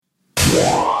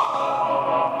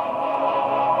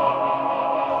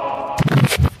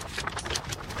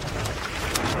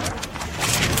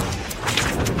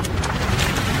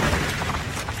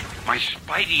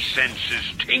spidey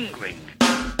senses tingling.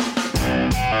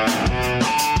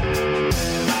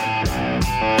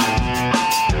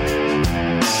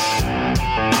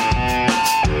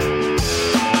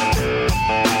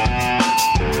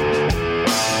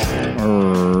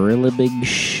 Really big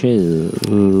show.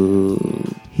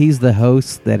 He's the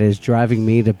host that is driving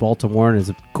me to Baltimore in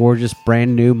his gorgeous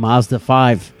brand new Mazda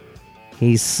 5.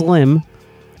 He's Slim.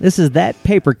 This is That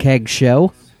Paper Keg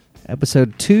Show,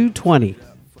 episode 220.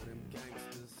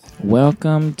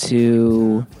 Welcome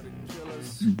to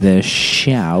the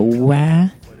show,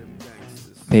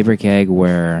 Paper Keg,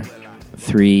 where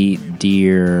three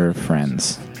dear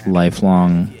friends,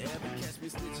 lifelong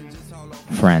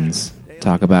friends,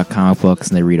 talk about comic books,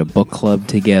 and they read a book club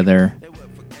together,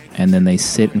 and then they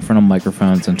sit in front of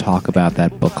microphones and talk about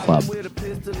that book club.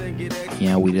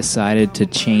 Yeah, we decided to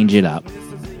change it up.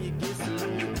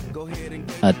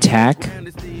 Attack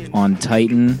on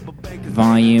Titan,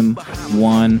 Volume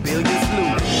 1.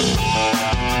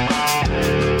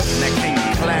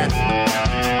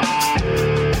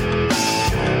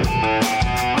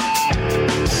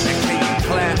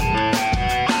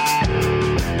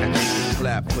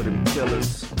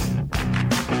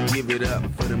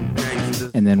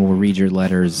 And then we'll read your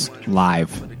letters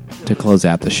live to close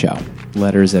out the show.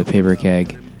 Letters at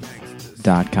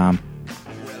paperkeg.com.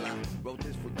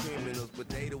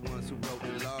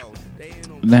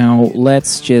 Now,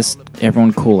 let's just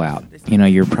everyone cool out. You know,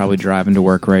 you're probably driving to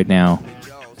work right now.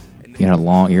 You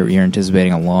know, you're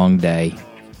anticipating a long day.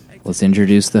 Let's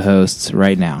introduce the hosts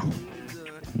right now.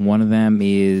 One of them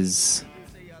is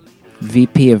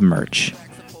VP of Merch,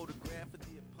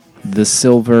 the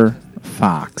Silver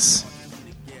Fox.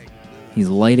 He's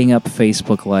lighting up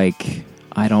Facebook like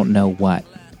I don't know what.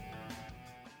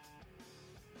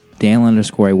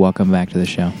 Dan_A, welcome back to the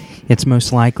show. It's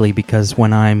most likely because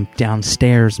when I'm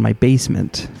downstairs in my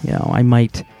basement, you know, I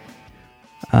might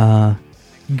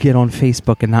get on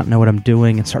Facebook and not know what I'm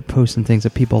doing and start posting things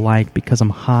that people like because I'm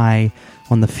high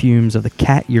on the fumes of the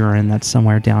cat urine that's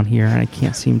somewhere down here and I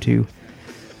can't seem to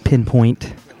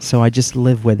pinpoint. So I just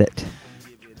live with it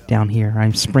down here.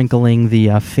 I'm sprinkling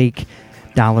the fake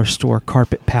dollar store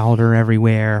carpet powder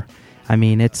everywhere. I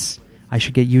mean, I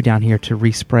should get you down here to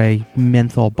respray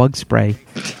menthol bug spray.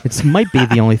 It might be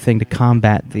the only thing to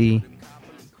combat the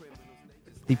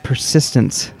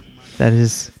persistence that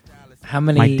is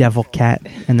my devil cat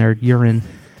and their urine.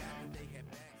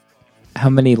 How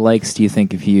many likes do you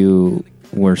think if you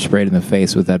were sprayed in the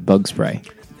face with that bug spray?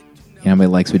 You know, how many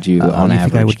likes would you on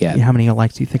average get? How many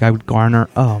likes do you think I would garner?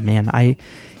 Oh man,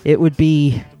 it would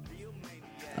be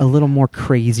a little more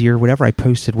crazier. Whatever I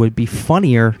posted would be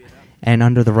funnier, and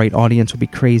under the right audience would be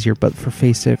crazier. But for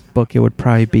Facebook, it would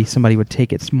probably be somebody would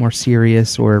take it more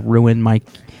serious or ruin my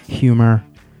humor.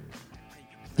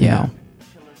 You know,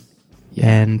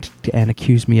 and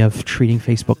accuse me of treating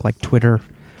Facebook like Twitter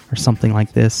or something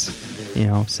like this. You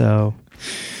know, so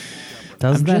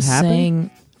does that happen?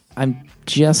 I'm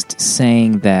just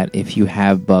saying that if you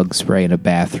have bug spray in a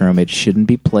bathroom, it shouldn't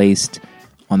be placed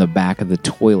on the back of the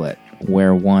toilet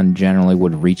where one generally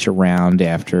would reach around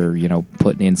after, you know,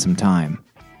 putting in some time.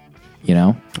 You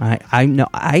know? I know.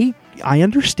 I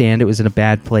understand it was in a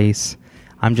bad place.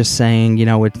 I'm just saying, you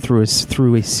know, through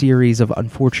a series of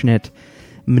unfortunate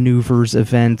maneuvers,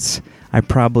 events, I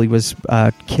probably was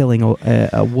killing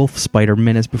a wolf spider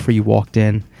minutes before you walked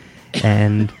in,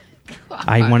 and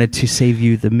I wanted to save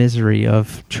you the misery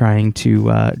of trying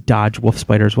to dodge wolf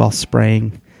spiders while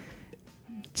spraying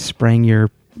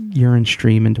your urine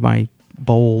stream into my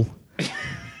bowl,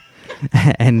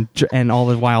 and all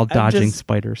the while dodging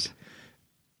spiders.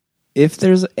 If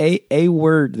there's a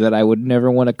word that I would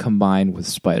never want to combine with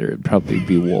spider, it'd probably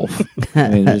be wolf. I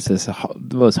mean, there's the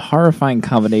most horrifying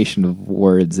combination of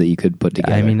words that you could put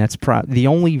together. I mean, that's the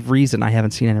only reason I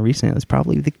haven't seen any recently is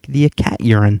probably the cat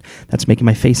urine that's making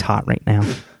my face hot right now.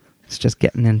 It's just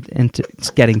it's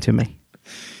getting to me.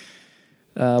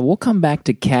 We'll come back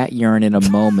to cat urine in a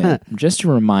moment. Just a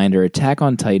reminder, Attack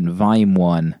on Titan Volume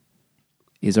 1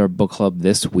 is our book club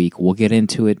this week. We'll get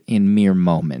into it in mere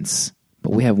moments.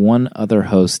 But we have one other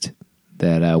host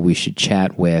that we should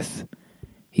chat with.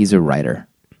 He's a writer.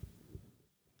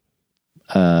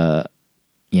 You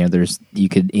know, you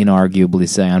could inarguably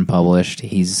say unpublished.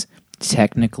 He's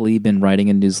technically been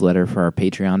writing a newsletter for our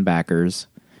Patreon backers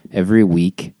every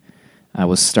week. I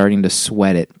was starting to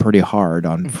sweat it pretty hard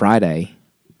on Friday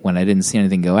when I didn't see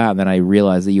anything go out. Then I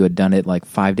realized that you had done it like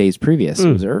 5 days previous.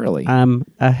 It was early. I'm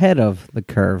ahead of the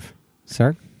curve,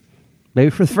 sir. Maybe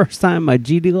for the first time in my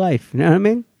GD life. You know what I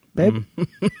mean, babe?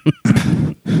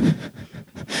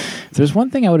 If there's one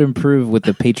thing I would improve with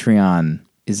the Patreon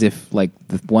is if like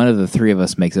one of the three of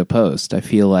us makes a post, I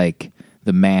feel like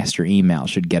the master email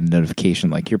should get a notification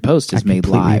like your post is made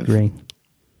live. Agree.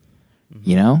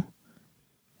 You know?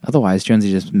 Otherwise,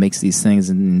 Jonesy just makes these things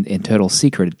in total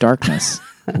secret darkness.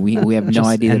 We have no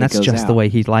idea and that it that's goes just out. the way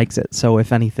he likes it. So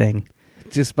if anything,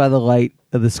 Just by the light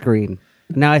of the screen.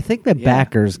 Now, I think that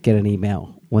backers get an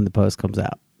email when the post comes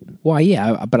out. Well,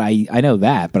 yeah, but I know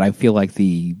that, but I feel like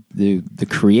the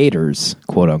creators,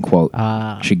 quote unquote,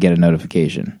 should get a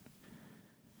notification.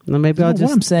 Well, maybe I'll just.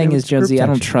 What I'm saying is, group Jonesy, I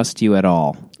don't text. trust you at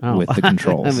all with the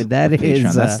controls. I mean, that of Patreon.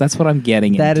 is that's what I'm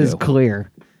getting That into. is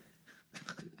clear.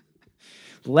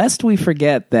 Lest we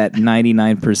forget that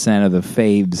 99% of the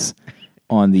faves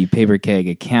on the Paper Keg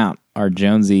account are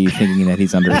Jonesy thinking that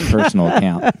he's under his personal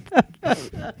account.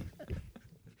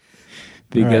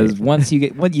 Because once you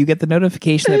get the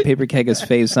notification that Paper Keg has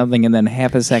faved something, and then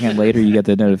half a second later you get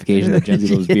the notification that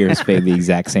Jonesy Loves Beer has faved the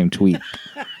exact same tweet.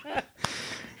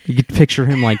 you could picture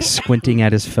him like squinting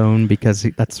at his phone because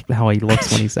that's how he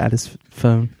looks when he's at his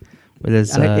phone. With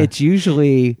his, It's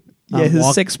usually. Yeah, his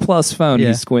 6+ phone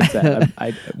he squints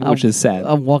at, which is sad.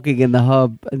 I'm walking in the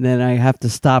hub, and then I have to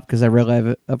stop because I've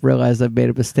realized I've made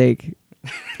a mistake.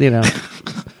 You know.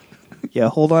 Yeah,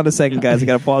 hold on a second, guys. I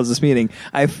got to pause this meeting.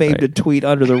 I faved a tweet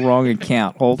under the wrong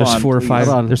account. Hold on.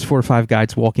 There's 4 or 5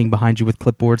 guys walking behind you with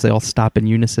clipboards. They all stop in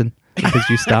unison because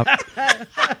you stop.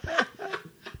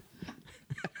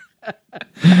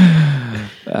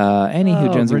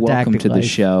 Anywho, Jonesy, welcome to the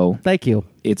show. Thank you.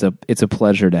 It's a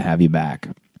pleasure to have you back.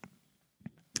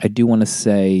 I do want to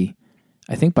say,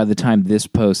 I think by the time this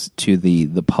posts to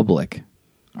the public,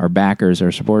 our backers,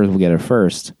 our supporters will get it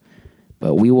first.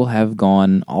 But we will have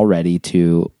gone already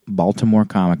to Baltimore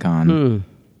Comic-Con.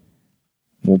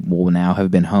 We'll now have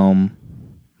been home,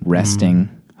 resting,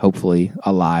 hopefully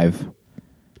alive.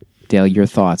 Dale, your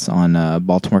thoughts on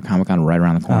Baltimore Comic-Con right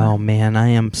around the corner? Oh, man, I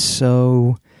am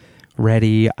so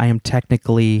ready. I am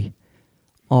technically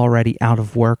already out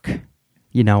of work,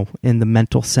 in the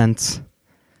mental sense.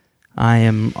 I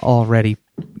am already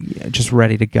just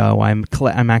ready to go. I'm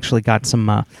actually got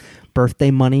some birthday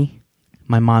money.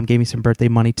 My mom gave me some birthday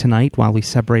money tonight while we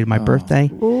celebrated my birthday.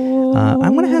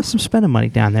 I'm going to have some spending money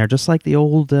down there, just like the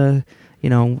old, going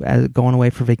away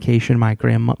for vacation. My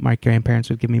grandparents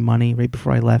would give me money right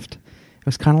before I left. It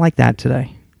was kind of like that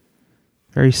today.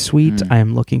 Very sweet. I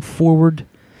am looking forward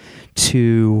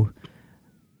to,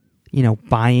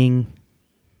 buying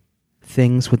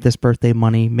things with this birthday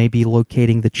money, maybe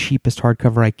locating the cheapest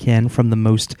hardcover I can from the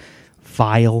most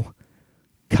vile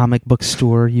comic book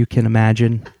store you can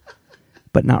imagine,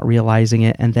 but not realizing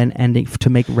it, and then ending to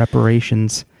make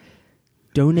reparations,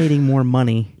 donating more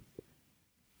money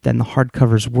than the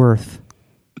hardcover's worth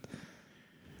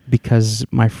because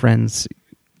my friends...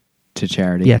 To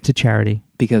charity? Yeah, to charity.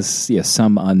 Because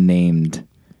some unnamed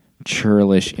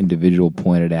churlish individual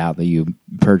pointed out that you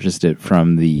purchased it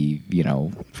from the,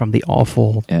 from the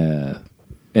awful... an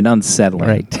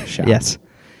unsettling shop. Yes.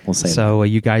 We'll say so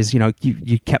you guys,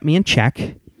 you kept me in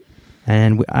check,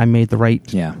 and I made the right...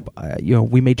 Yeah.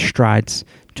 We made strides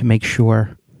to make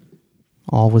sure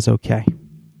all was okay.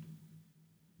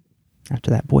 After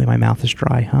that, boy, my mouth is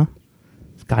dry, huh?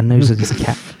 God knows it's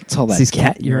cat. It's all that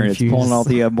cat urine. It's pulling all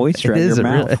the moisture out of your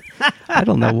mouth. Really, I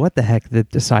don't know what the heck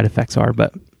the side effects are,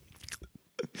 but...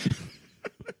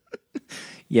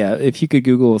 Yeah, if you could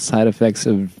Google side effects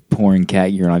of pouring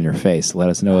cat urine on your face, let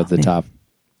us know what the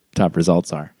top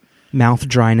results are. Mouth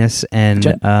dryness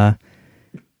and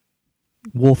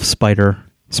wolf spider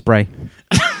spray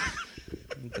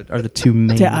are the two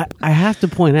main. I have to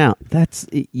point out that's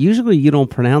usually you don't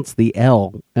pronounce the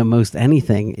L in most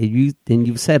anything.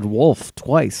 You've said wolf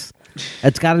twice.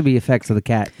 It's got to be effects of the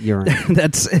cat urine.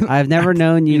 I've never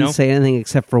known you to say anything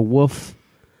except for wolf.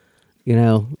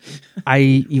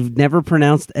 You've never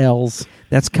pronounced L's.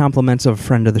 That's compliments of a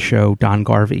friend of the show, Don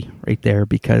Garvey, right there,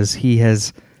 because he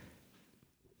has...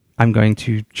 I'm going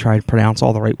to try to pronounce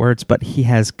all the right words, but he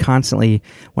has constantly,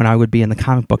 when I would be in the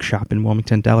comic book shop in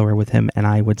Wilmington, Delaware with him, and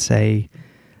I would say,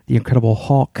 the Incredible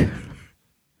Hulk,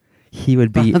 he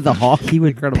would be... The Hulk? He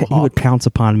would pounce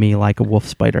upon me like a wolf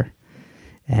spider.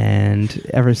 And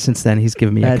ever since then, he's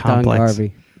given me a complex. Don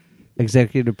Garvey.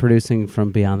 Executive producing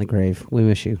from Beyond the Grave. We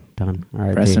miss you, Don. All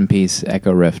right. Rest in peace,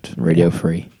 Echo Rift, Radio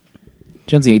Free.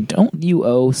 Jonesy, don't you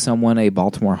owe someone a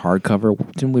Baltimore hardcover?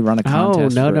 Didn't we run a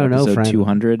contest for episode friend.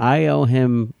 200? I owe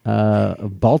him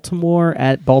Baltimore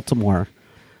at Baltimore.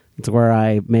 It's where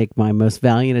I make my most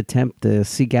valiant attempt to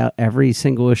seek out every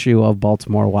single issue of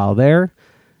Baltimore while there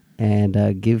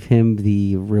and give him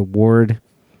the reward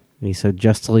he so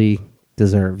justly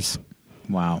deserves.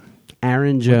 Wow.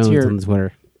 Aaron Jones on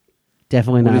Twitter.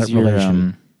 Definitely not a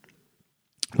relation.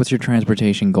 What's your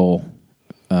transportation goal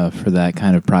for that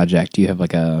kind of project? Do you have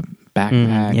like a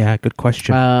backpack? Yeah, good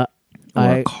question. Or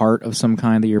a cart of some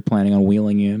kind that you're planning on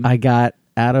wheeling in? I got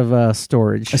out of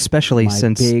storage. Especially my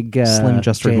since big, Slim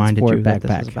just reminded you JanSport that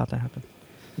this backpack. is about to happen.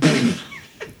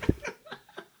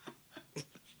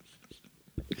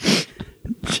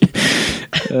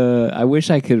 I wish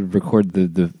I could record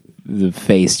the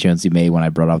face Jonesy made when I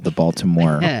brought up the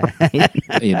Baltimore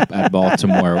at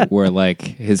Baltimore, where like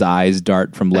his eyes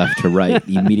dart from left to right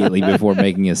immediately before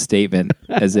making a statement,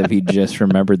 as if he just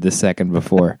remembered the second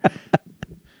before.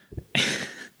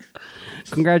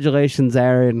 Congratulations,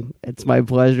 Aaron. It's my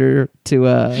pleasure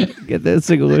to get those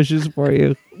single issues for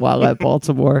you while at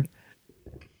Baltimore.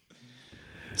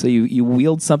 So you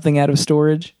wheeled something out of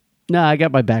storage? No, I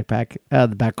got my backpack out of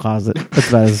the back closet. That's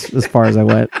about as far as I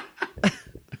went.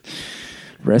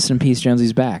 Rest in peace,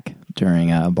 Jonesy's back during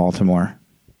Baltimore.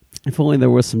 If only there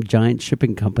was some giant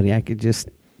shipping company I could just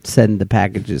send the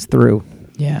packages through.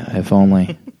 Yeah, if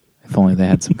only they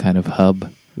had some kind of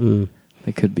hub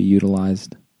that could be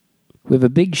utilized. We have a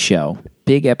big show,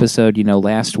 big episode. You know,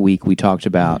 last week we talked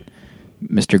about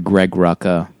Mr. Greg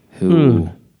Rucka, who,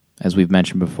 as we've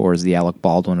mentioned before, is the Alec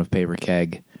Baldwin of Paper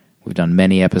Keg. We've done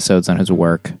many episodes on his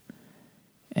work,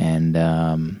 and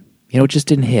it just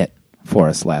didn't hit for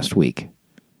us last week.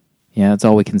 Yeah, that's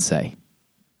all we can say.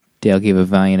 Dale gave a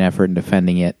valiant effort in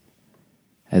defending it,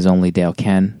 as only Dale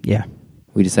can. Yeah.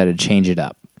 We decided to change it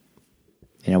up.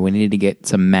 We needed to get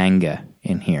some manga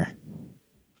in here.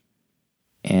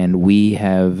 And we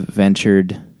have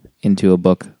ventured into a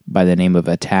book by the name of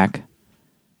Attack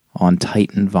on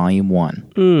Titan Volume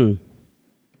 1.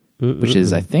 Which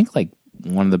is, I think, like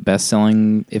one of the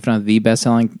best-selling, if not the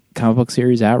best-selling comic book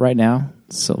series out right now.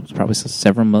 So it's probably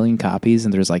several million copies,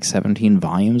 and there's like 17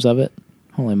 volumes of it.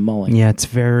 Holy moly. Yeah, it's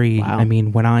very... Wow. I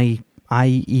mean, when I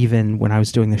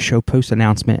was doing the show post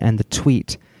announcement and the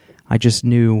tweet, I just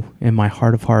knew in my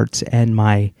heart of hearts and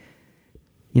my,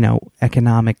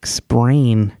 economics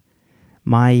brain,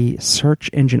 my search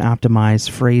engine optimized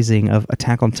phrasing of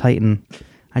Attack on Titan,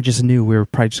 I just knew we were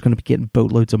probably just going to be getting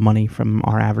boatloads of money from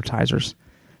our advertisers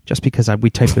just because we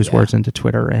typed those words into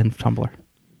Twitter and Tumblr.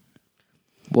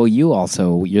 Well,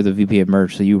 you're the VP of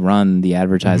merch, so you run the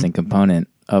advertising component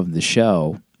of the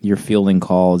show. You're fielding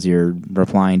calls, you're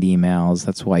replying to emails.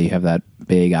 That's why you have that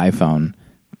big iPhone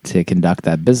to conduct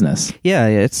that business. Yeah,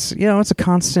 it's it's a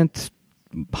constant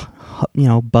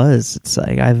buzz. It's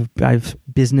like I've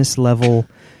business level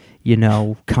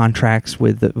contracts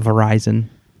with Verizon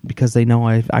because they know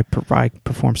I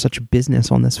perform such a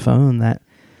business on this phone that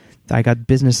I got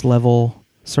business level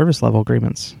service level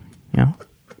agreements.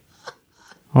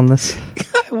 On this.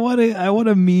 I want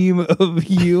a meme of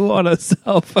you on a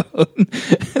cell phone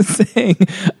saying,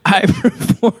 I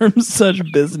perform such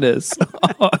business.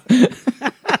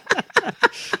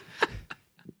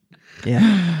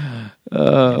 Yeah.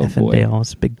 Oh, F and boy. Dale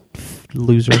is a big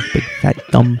loser, big fat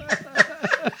dumb.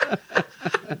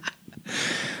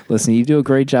 Listen, you do a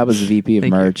great job as a VP of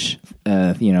merch.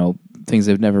 Things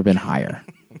have never been higher.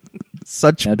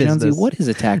 Such Now, business Jonesy, what is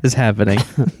Attack? is happening.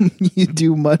 You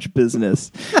do much business.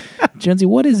 Jonesy,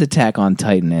 what is Attack on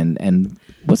Titan, and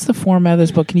what's the format of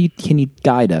this book? Can you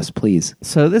guide us, please?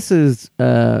 So this is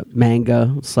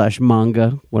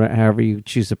manga/manga, however you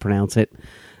choose to pronounce it.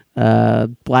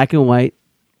 Black and white,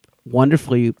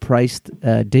 wonderfully priced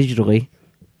digitally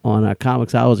on a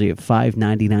Comixology of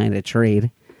 $5.99 a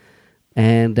trade.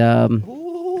 And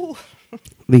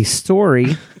the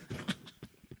story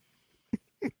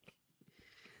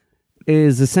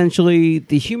is essentially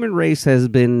the human race has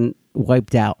been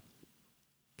wiped out,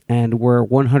 and we're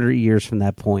 100 years from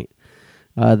that point.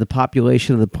 The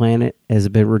population of the planet has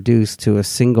been reduced to a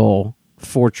single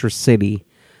fortress city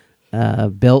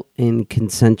built in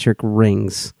concentric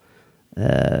rings,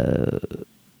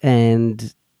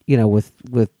 and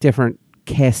with different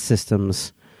caste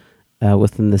systems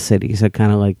within the city. So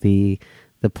kind of like the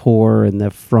poor in the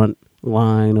front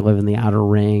line live in the outer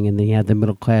ring, and then you have the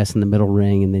middle class in the middle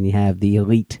ring, and then you have the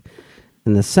elite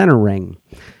in the center ring.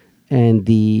 And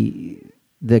the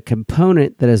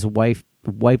component that has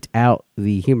wiped out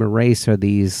the human race are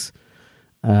these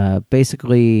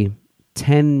basically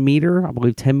 10 meter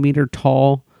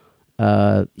tall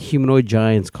humanoid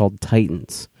giants called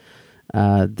Titans.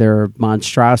 They're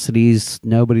monstrosities.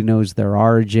 Nobody knows their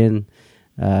origin.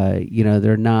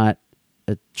 They're not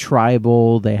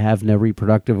tribal. They have no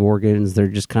reproductive organs. They're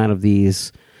just kind of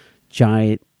these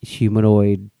giant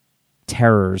humanoid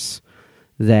terrors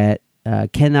that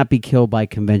cannot be killed by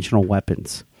conventional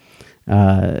weapons.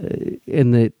 Through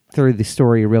the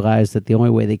story, you realize that the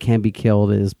only way they can be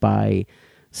killed is by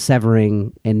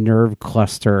severing a nerve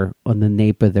cluster on the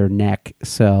nape of their neck.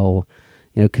 So,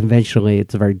 conventionally,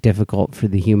 it's very difficult for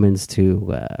the humans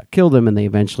to kill them, and they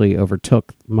eventually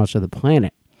overtook much of the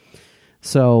planet.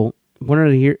 So,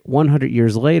 100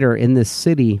 years later, in this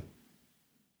city,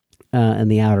 in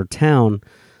the outer town,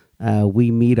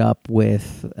 we meet up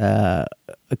with a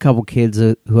couple kids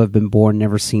who have been born,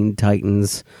 never seen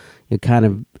Titans, kind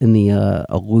of in the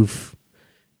aloof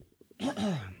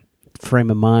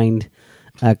frame of mind,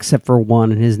 except for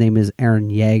one, and his name is Aaron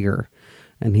Yeager.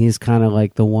 And he's kind of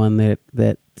like the one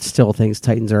that still thinks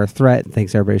Titans are a threat and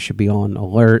thinks everybody should be on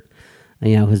alert.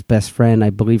 And, his best friend, I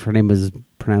believe her name is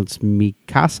pronounced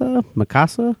Mikasa.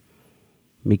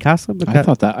 I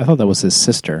thought that was his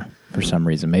sister for some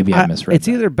reason. Maybe I misread. It's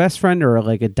either best friend or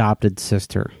like adopted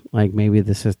sister. Like maybe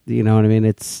the sister. You know what I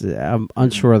mean? I'm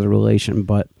unsure of the relation,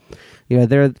 but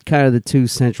they're kind of the two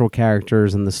central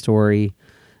characters in the story.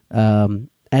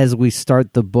 As we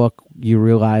start the book, you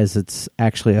realize it's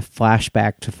actually a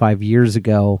flashback to 5 years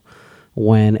ago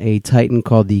when a Titan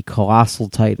called the Colossal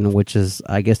Titan, which is,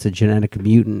 I guess, a genetic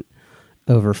mutant,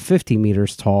 over 50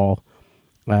 meters tall,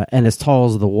 and as tall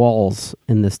as the walls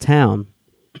in this town,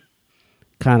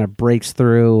 kind of breaks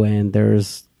through, and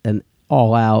there's an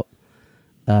all-out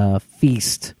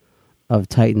feast of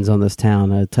Titans on this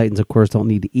town. Titans, of course, don't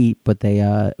need to eat, but they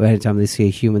anytime they see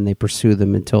a human, they pursue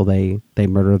them until they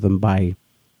murder them by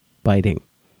biting,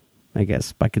 I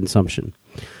guess, by consumption.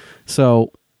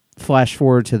 So, flash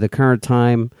forward to the current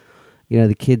time.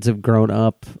 The kids have grown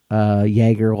up.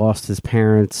 Yeager lost his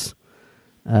parents,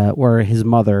 or his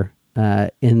mother,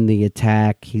 in the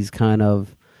attack. He's kind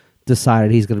of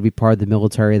decided he's going to be part of the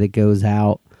military that goes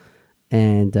out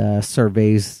and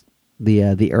surveys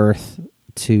the Earth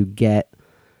to get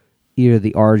either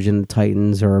the origin of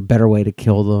Titans or a better way to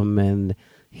kill them. And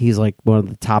he's like one of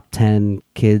the top 10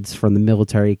 kids from the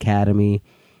military academy.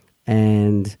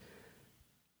 And,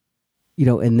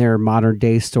 in their modern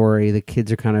day story, the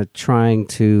kids are kind of trying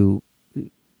to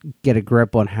get a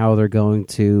grip on how they're going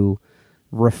to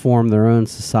reform their own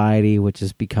society, which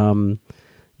has become,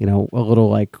 a little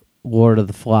like Lord of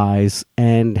the Flies,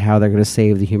 and how they're going to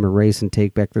save the human race and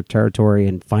take back their territory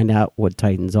and find out what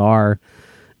Titans are.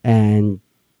 And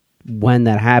when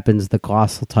that happens, the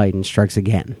Colossal Titan strikes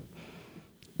again.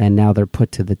 And now they're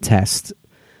put to the test.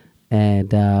 And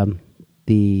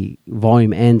the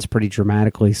volume ends pretty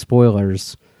dramatically,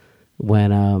 spoilers,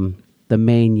 when the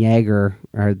main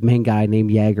guy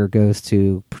named Yeager goes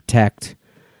to protect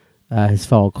his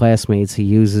fellow classmates. He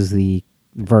uses the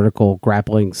vertical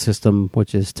grappling system,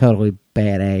 which is totally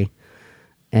bad A,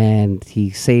 and he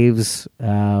saves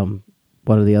one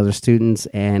of the other students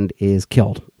and is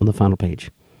killed on the final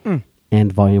page.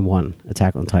 And volume 1,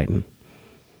 Attack on Titan.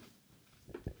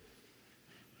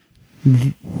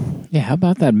 Yeah, how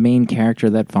about that main character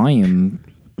of that volume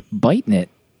biting it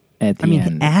at the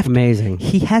end? Amazing.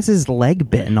 He has his leg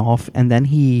bitten off, and then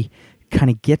he kind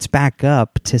of gets back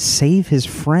up to save his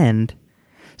friend.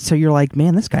 So you're like,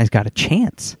 man, this guy's got a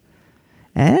chance.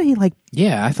 And he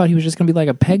yeah, I thought he was just going to be like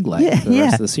a peg leg for the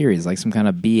rest of the series, like some kind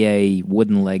of BA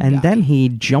wooden leg and guy. Then he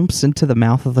jumps into the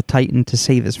mouth of the Titan to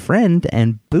save his friend,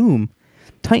 and boom,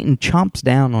 Titan chomps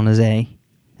down on his A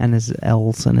and his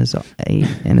L's and his A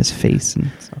and his face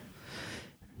and stuff.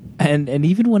 And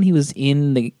even when he was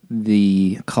in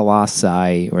the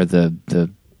Colossi or the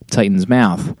Titan's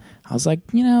mouth, I was like,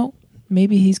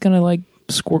 maybe he's gonna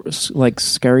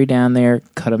scurry down there,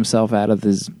 cut himself out of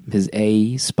his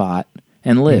A spot,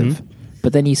 and live. Mm-hmm.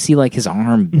 But then you see his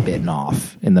arm bitten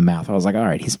off in the mouth. I was like, all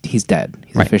right, he's dead.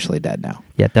 He's officially dead now.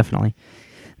 Yeah, definitely.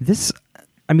 There's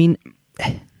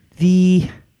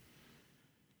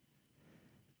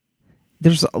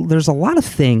a lot of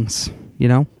things,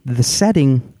 the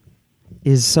setting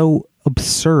is so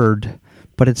absurd,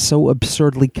 but it's so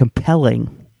absurdly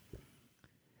compelling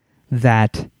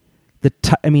that the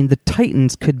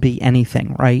Titans could be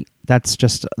anything, right? That's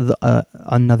just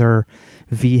another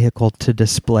vehicle to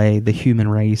display the human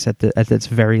race at its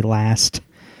very last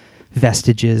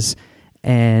vestiges,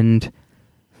 and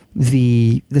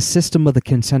the system of the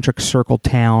concentric circle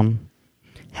town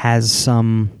has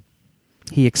some.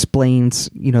 He explains,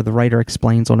 the writer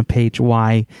explains on a page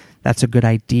why that's a good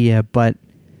idea, but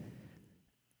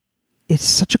it's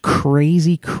such a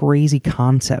crazy, crazy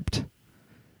concept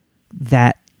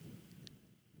that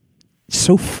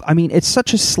it's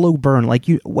such a slow burn.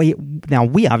 Now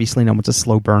we obviously know it's a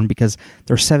slow burn because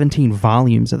there's 17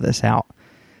 volumes of this out.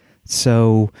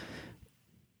 So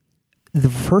the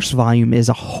first volume is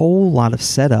a whole lot of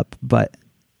setup, but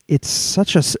it's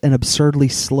such an absurdly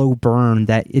slow burn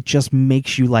that it just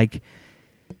makes you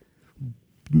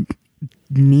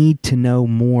need to know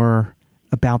more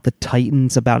about the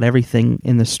Titans, about everything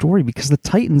in the story, because the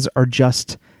Titans are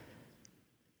just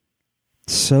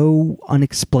so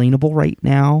unexplainable right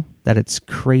now that it's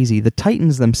crazy. The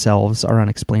Titans themselves are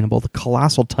unexplainable. The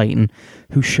Colossal Titan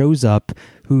who shows up,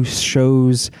 who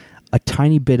shows a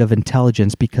tiny bit of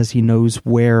intelligence because he knows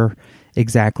where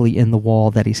exactly in the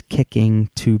wall that he's kicking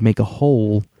to make a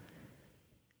hole.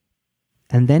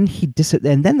 And then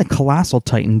the Colossal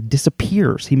Titan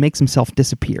disappears. He makes himself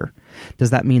disappear.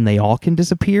 Does that mean they all can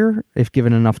disappear if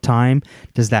given enough time?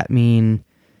 Does that mean,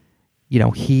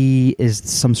 he is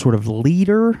some sort of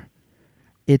leader?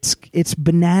 It's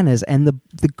bananas. And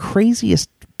the craziest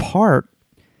part,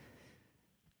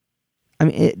 I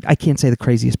mean, I can't say the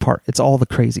craziest part. It's all the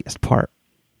craziest part.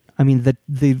 I mean,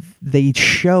 they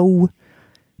show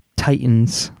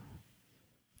Titans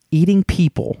eating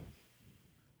people.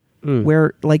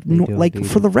 Where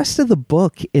for the rest of the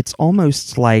book, it's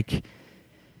almost like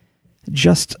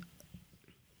just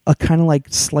a kind of like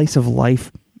slice of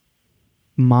life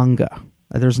manga.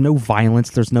 There's no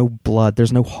violence, there's no blood,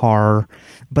 there's no horror,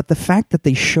 but the fact that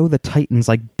they show the Titans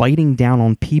like biting down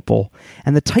on people,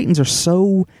 and the Titans are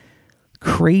so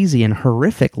crazy and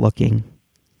horrific looking.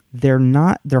 They're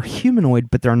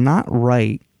humanoid, but they're not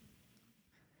right.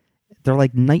 They're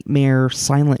like Nightmare,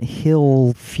 Silent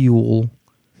Hill fuel.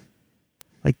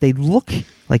 Like, they look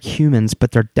like humans,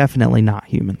 but they're definitely not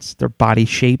humans. Their body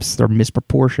shapes, they're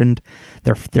misproportioned.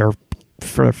 Their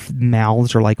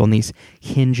mouths are like on these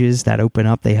hinges that open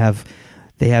up. They have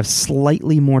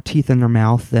slightly more teeth in their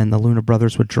mouth than the Luna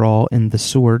Brothers would draw in The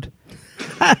Sword.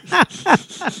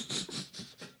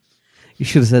 You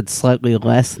should have said slightly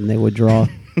less than they would draw.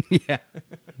 Yeah.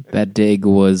 That dig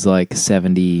was like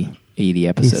 70, 80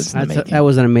 episodes in the making. That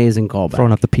was an amazing callback.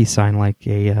 Throwing up the peace sign like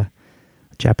a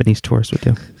Japanese tourist would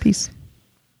do. Peace.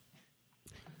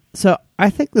 So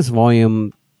I think this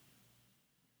volume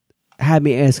had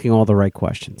me asking all the right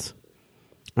questions.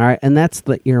 All right, and that's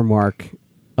the earmark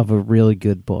of a really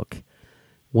good book.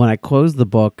 When I closed the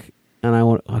book and I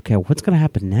went, okay, what's going to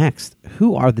happen next?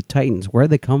 Who are the Titans? Where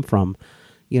did they come from?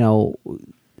 How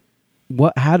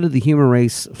did the human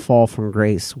race fall from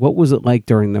grace? What was it like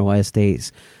during their last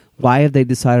days? Why have they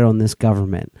decided on this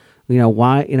government?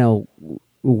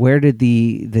 Where did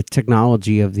the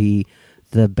technology of the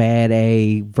bad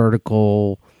A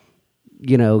vertical,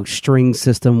 string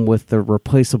system with the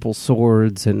replaceable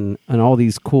swords and all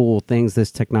these cool things,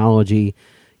 this technology,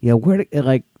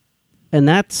 and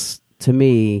that's, to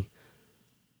me,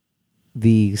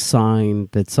 the sign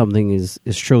that something is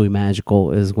truly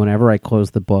magical is whenever I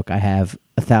close the book, I have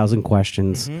 1,000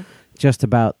 questions just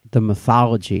about the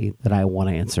mythology that I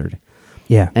want answered.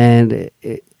 Yeah. And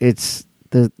it's...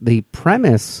 The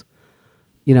premise,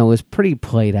 is pretty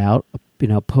played out.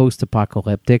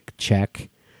 Post-apocalyptic, check.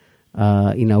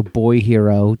 Boy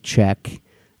hero, check.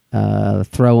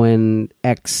 Throw in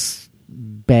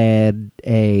bad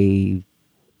A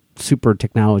super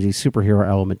technology, superhero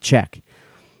element, check.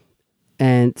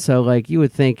 And so, you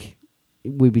would think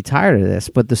we'd be tired of this,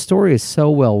 but the story is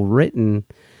so well written,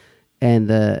 and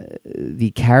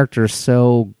the characters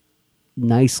so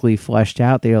nicely fleshed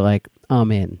out. They're like,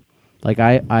 I'm in.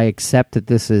 I accept that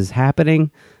this is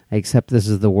happening. I accept this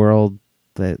is the world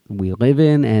that we live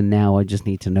in, and now I just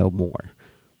need to know more.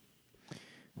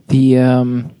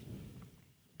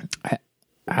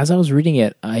 As I was reading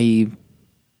it, I'm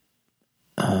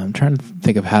trying to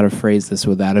think of how to phrase this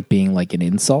without it being like an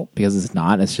insult, because it's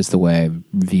not. It's just the way I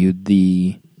viewed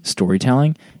the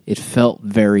storytelling. It felt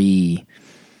very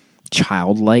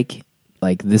childlike.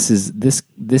 Like this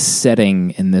setting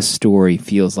in this story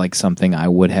feels like something I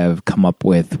would have come up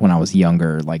with when I was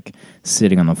younger, like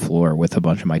sitting on the floor with a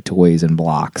bunch of my toys and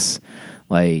blocks.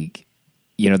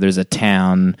 There's a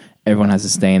town, everyone has to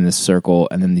stay in this circle,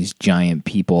 and then these giant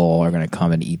people are going to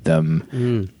come and eat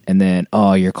them. And then,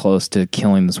 you're close to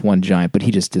killing this one giant, but he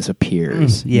just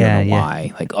disappears. You don't know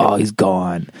why. He's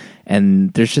gone.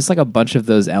 And there's just a bunch of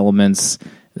those elements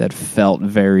that felt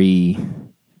very...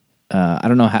 I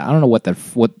don't know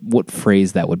what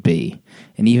phrase that would be,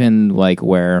 and even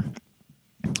where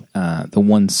the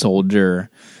one soldier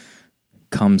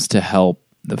comes to help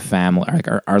the family,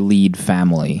 our lead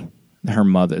family, their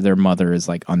mother is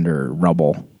under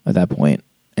rubble at that point,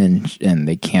 and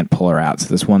they can't pull her out. So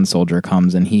this one soldier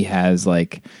comes and he has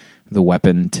the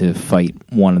weapon to fight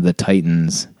one of the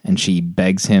Titans, and she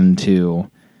begs him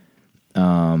to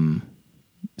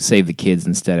save the kids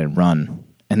instead and run.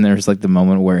 And there's the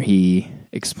moment where he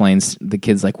explains, the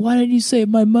kid's why did you save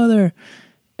my mother?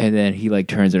 And then he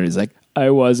turns and he's like, I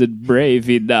wasn't brave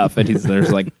enough. And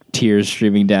there's tears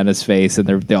streaming down his face, and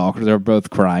they're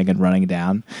both crying and running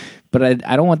down. But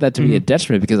I don't want that to be a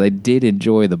detriment because I did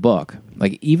enjoy the book.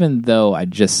 Like, even though I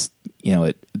just,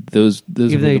 those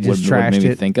Even though you were just what made trashed me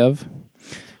it. think of.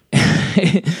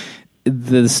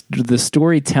 The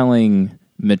storytelling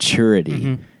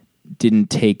maturity didn't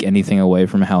take anything away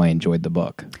from how I enjoyed the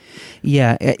book.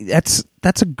 Yeah, that's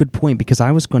a good point, because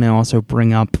I was going to also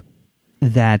bring up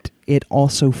that it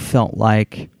also felt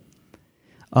like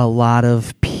a lot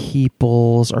of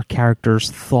people's or characters'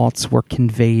 thoughts were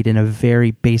conveyed in a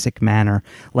very basic manner.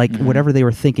 Like, whatever they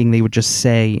were thinking, they would just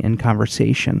say in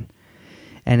conversation.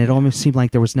 And it almost seemed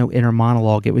like there was no inner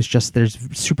monologue. It was just there's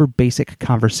super basic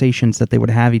conversations that they would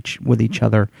have with each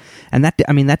other. And that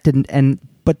didn't end,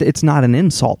 but it's not an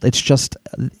insult. It's just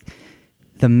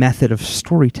the method of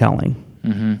storytelling.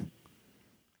 Mm-hmm.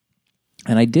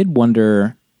 And I did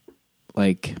wonder,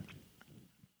 like,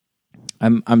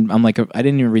 I'm like, I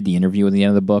didn't even read the interview at the end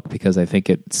of the book because I think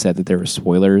it said that there were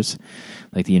spoilers,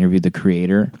 like they interviewed the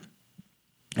creator.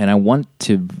 And I want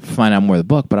to find out more of the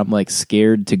book, but I'm like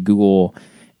scared to Google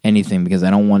anything because I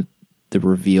don't want the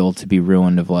reveal to be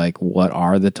ruined of like, what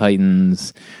are the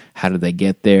Titans? How did they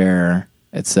get there?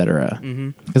 Etc.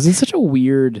 Because it's such a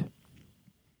weird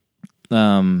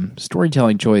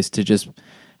storytelling choice to just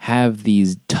have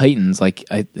these Titans. Like,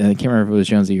 I can't remember if it was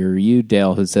Jonesy or you,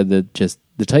 Dale, who said that just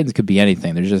the Titans could be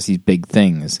anything. There's just these big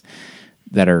things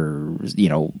that are,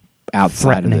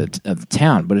 outside of the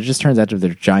town. But it just turns out that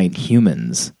they're giant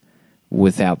humans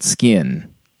without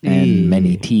skin and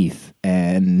many teeth.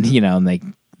 And,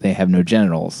 and they have no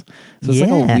genitals. So it's like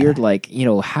a weird, like,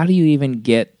 how do you even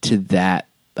get to that?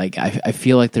 Like, I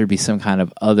feel like there'd be some kind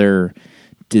of other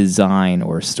design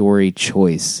or story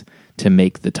choice to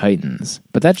make the Titans.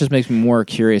 But that just makes me more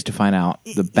curious to find out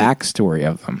the backstory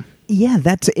of them. Yeah,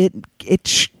 that's it.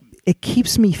 It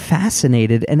keeps me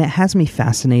fascinated, and it has me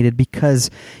fascinated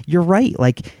because you're right.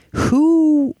 Like,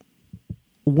 who,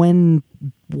 when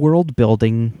world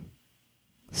building,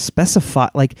 specify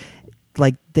like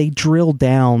they drill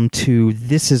down to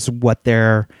this is what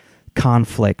their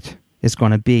conflict is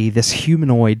going to be. This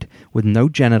humanoid with no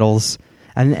genitals,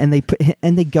 and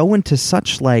they go into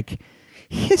such like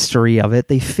history of it.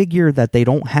 They figure that they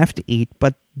don't have to eat,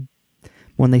 but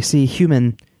when they see a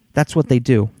human, that's what they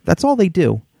do. That's all they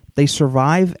do. They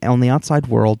survive on the outside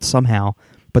world somehow,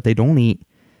 but they don't eat.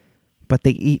 But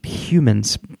they eat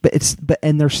humans.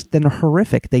 And they're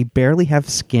horrific. They barely have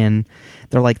skin.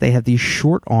 They have these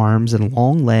short arms and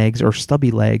long legs or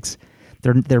stubby legs.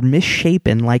 They're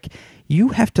misshapen. Like, you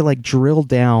have to like drill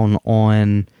down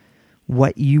on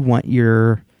what you want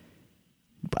your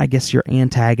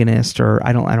antagonist, or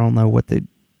I don't know what the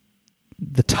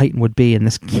Titan would be in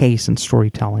this case in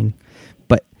storytelling.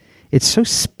 But it's so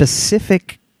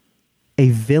specific a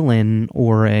villain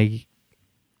or a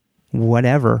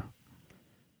whatever.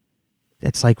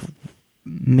 It's like,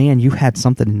 man, you had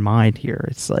something in mind here.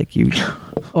 It's like you.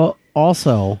 Well,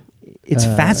 also, it's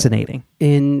fascinating.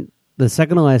 In the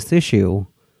second to last issue,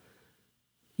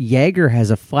 Jaeger has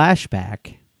a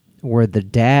flashback where the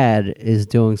dad is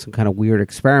doing some kind of weird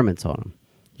experiments on him.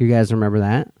 You guys remember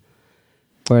that?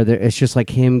 Where it's just like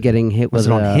him getting hit with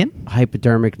a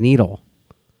hypodermic needle.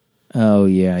 Oh,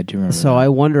 yeah, I do remember So that. I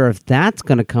wonder if that's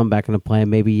going to come back into play.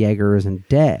 Maybe Jaeger isn't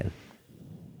dead.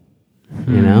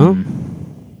 You know?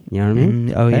 You know what I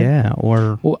mean? Oh, Okay. yeah.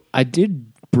 Or Well, I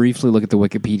did briefly look at the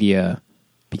Wikipedia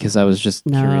because I was just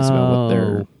curious about what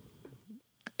their...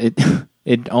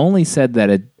 It only said that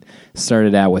it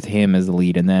started out with him as the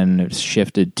lead, and then it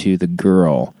shifted to the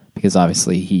girl because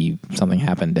obviously something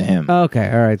happened to him.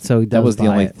 Okay, all right. So he That does was the buy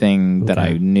only it. thing that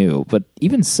I knew. But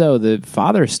even so, the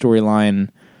father storyline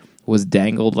was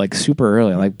dangled like super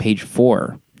early, like page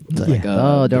 4. Like,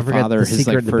 Oh, don't forget the his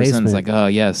secret in the first sentence, basement. like, oh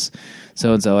yes,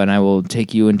 so and so, and I will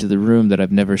take you into the room that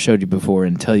I've never showed you before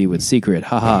and tell you its secret.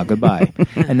 Haha, goodbye.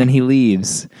 And then he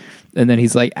leaves, and then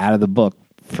he's like out of the book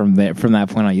from that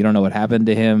point on. You don't know what happened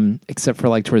to him, except for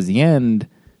like towards the end,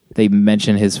 they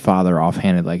mention his father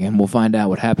offhanded, like, and we'll find out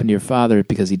what happened to your father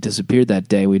because he disappeared that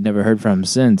day. We'd never heard from him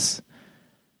since.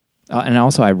 And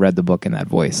also, I read the book in that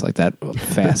voice, like that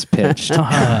fast pitched.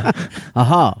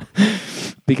 Aha.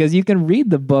 Because you can read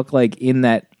the book like in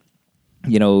that,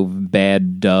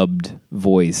 bad dubbed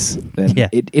voice. And Yeah.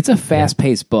 It's a fast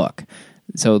paced book.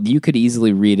 So you could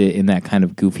easily read it in that kind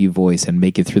of goofy voice and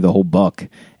make it through the whole book.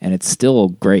 And it's still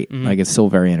great. Like, it's still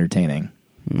very entertaining.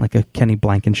 like a Kenny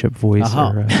Blankenship voice.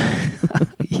 Uh-huh. Or,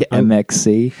 Yeah,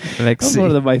 MXC. That was MXC.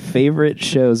 one of my favorite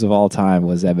shows of all time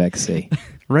was MXC.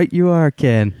 Right you are,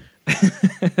 Ken.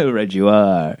 Right you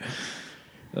are.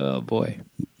 Oh, boy.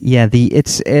 Yeah,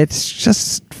 it's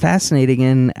just fascinating,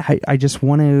 and I just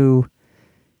want to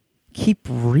keep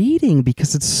reading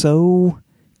because it's so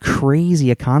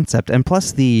crazy a concept. And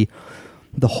plus the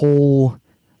whole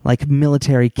like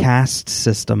military caste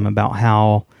system about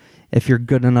how if you're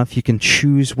good enough, you can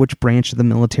choose which branch of the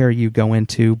military you go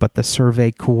into, but the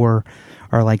Survey Corps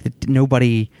are like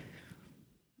nobody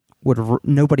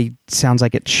sounds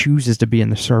like it chooses to be in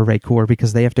the Survey Corps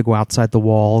because they have to go outside the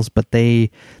walls, but they're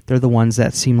the ones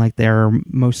that seem like they're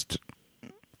most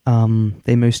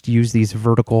they most use these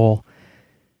vertical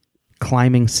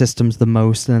climbing systems the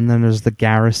most. And then there's the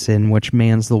garrison, which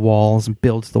mans the walls and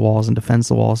builds the walls and defends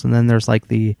the walls. And then there's like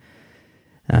the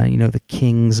the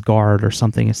King's Guard or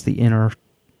something. It's the inner.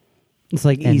 It's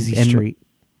like Easy Street.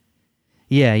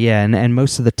 Yeah, and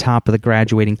most of the top of the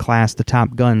graduating class, the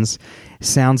top guns,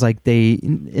 sounds like they,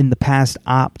 in the past,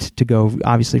 opt to go,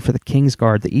 obviously, for the King's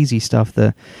Guard, the easy stuff.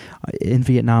 In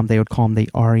Vietnam, they would call them the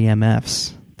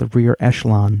REMFs, the Rear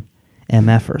Echelon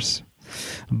MFers.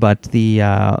 But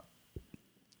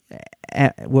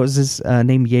what was his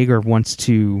name? Yeager wants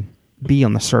to be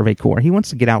on the Survey Corps. He wants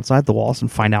to get outside the walls and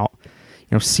find out,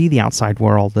 see the outside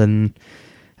world, and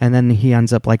then he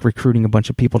ends up like recruiting a bunch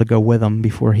of people to go with him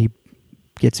before he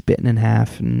gets bitten in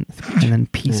half and then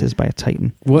pieces by a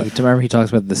Titan. What? Remember he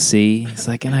talks about the sea? He's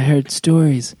like, and I heard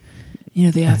stories.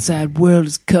 The outside world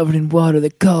is covered in water. They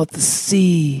call it the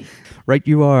sea. Right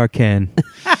you are, Ken.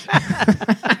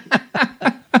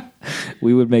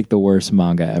 We would make the worst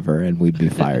manga ever, and we'd be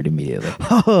fired immediately.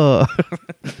 I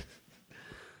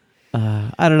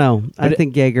don't know. I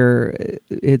think Yeager,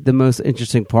 the most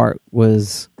interesting part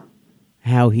was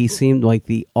how he seemed like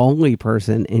the only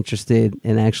person interested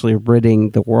in actually ridding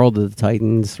the world of the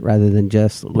Titans rather than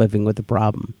just living with the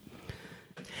problem.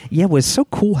 Yeah, it was so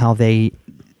cool how they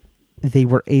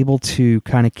were able to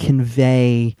kind of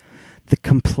convey the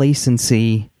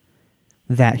complacency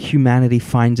that humanity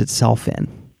finds itself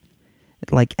in.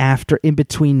 Like in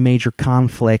between major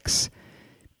conflicts,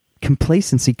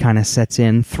 complacency kind of sets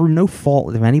in through no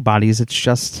fault of anybody's. It's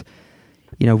just,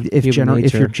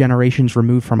 if you're generations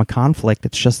removed from a conflict,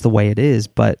 it's just the way it is.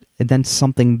 But then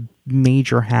something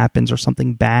major happens or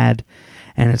something bad,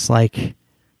 and it's like,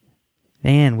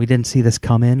 man, we didn't see this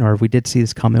coming, or we did see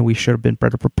this coming. We should have been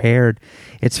better prepared.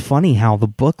 It's funny how the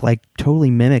book like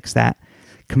totally mimics that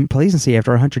complacency.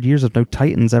 After 100 years of no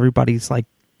Titans, everybody's like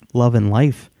loving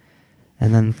life,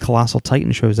 and then Colossal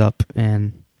Titan shows up,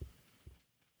 and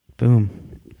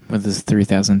boom, with his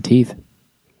 3,000 teeth.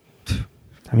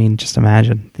 I mean, just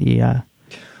imagine the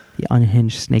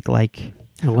unhinged snake-like.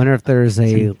 I wonder if there's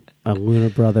a Luna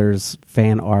Brothers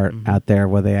fan art out there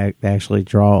where they actually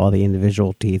draw all the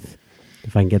individual teeth.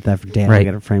 If I can get that for Dan, I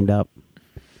get it framed up.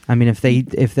 I mean,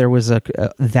 if there was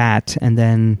that, and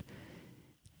then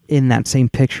in that same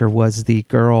picture was the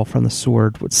girl from the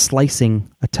sword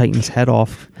slicing a Titan's head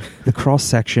off, the cross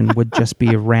section would just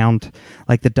be around,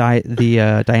 like the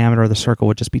diameter of the circle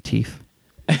would just be teeth.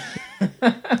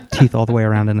 Teeth all the way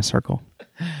around in a circle.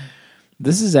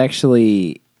 This is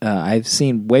actually, I've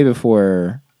seen way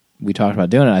before we talked about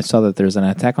doing it, I saw that there's an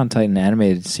Attack on Titan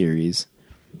animated series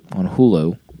on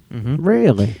Hulu. Mm-hmm.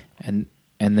 Really? And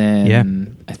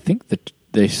then I think that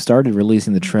they started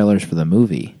releasing the trailers for the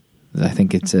movie. I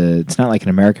think it's not like an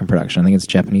American production. I think it's a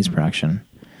Japanese production.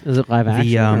 Is it live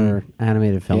action or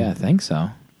animated film? Yeah, I think so.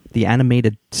 The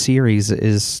animated series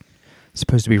is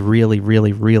supposed to be really,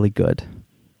 really, really good.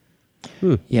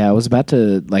 Yeah, I was about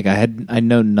to I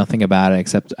know nothing about it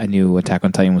except I knew Attack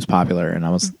on Titan was popular, and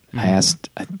I asked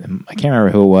I can't remember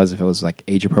who it was, if it was like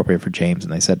age appropriate for James,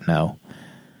 and they said no,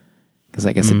 because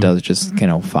I guess it does just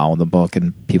follow the book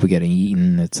and people getting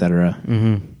eaten, etc.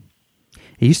 Mm-hmm.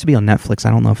 It used to be on Netflix. I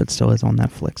don't know if it still is on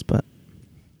Netflix, but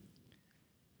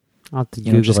I'll have to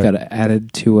Google just got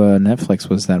added to Netflix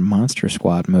was that Monster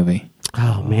Squad movie.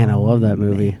 Oh man, I love that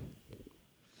movie.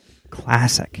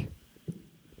 Classic.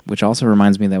 Which also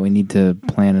reminds me that we need to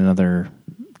plan another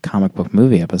comic book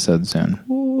movie episode soon.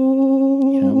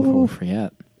 Before we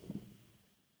forget.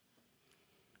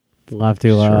 We'll have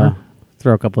to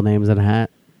throw a couple names in a hat.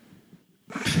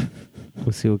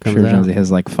 We'll see what comes out. Jonesy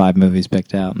has like 5 movies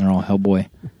picked out, and they're all Hellboy.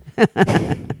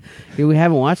 Yeah, we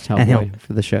haven't watched Hellboy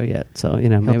for the show yet, so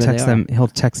maybe he'll text them. He'll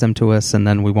text them to us, and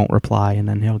then we won't reply, and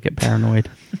then he'll get paranoid.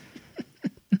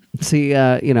 See,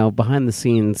 behind the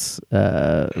scenes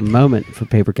moment for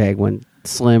Paper Keg when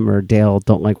Slim or Dale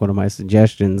don't like one of my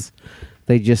suggestions,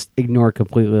 they just ignore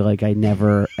completely. Like I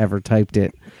never ever typed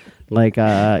it. Like we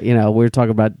were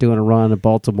talking about doing a run at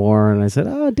Baltimore, and I said,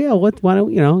 "Oh, Dale, why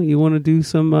don't you want to do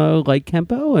some light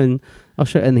Kempo?" And I'll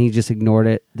show. And he just ignored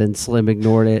it. Then Slim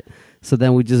ignored it. So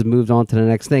then we just moved on to the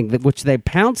next thing, which they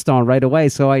pounced on right away.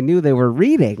 So I knew they were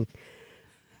reading,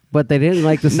 but they didn't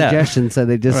like the suggestion, so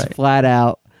they just flat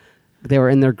out they were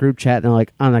in their group chat, and they're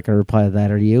like, "I'm not going to reply to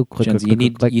that." Are you? Click, Jonesy, click,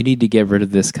 you click. need to get rid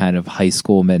of this kind of high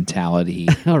school mentality.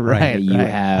 Right, that you right.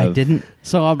 have. I didn't.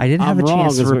 So I didn't have I'm a chance wrong,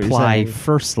 to is what you're reply. saying.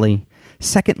 Firstly,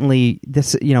 secondly,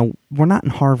 this we're not in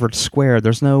Harvard Square.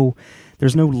 There's no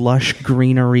lush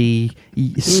greenery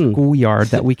schoolyard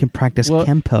that we can practice Well,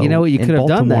 Kempo. you know what you in could have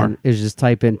done Baltimore. then is just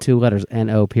type in 2 letters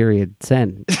NO period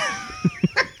send.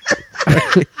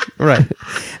 Right,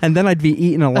 and then I'd be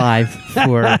eaten alive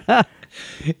for.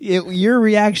 Your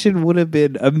reaction would have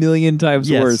been a million times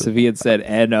Yes. worse if he had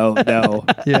said "no, no."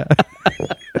 Yeah.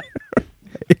 All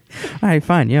right,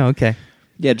 fine. Yeah, okay.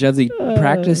 Yeah, Jonesy,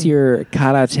 practice your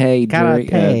karate,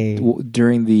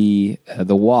 during the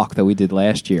walk that we did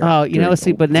last year. Oh, you know,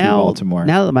 see, but through now Baltimore.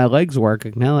 that my legs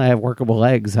work, now that I have workable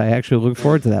legs, I actually look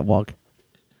forward to that walk.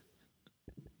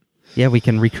 Yeah, we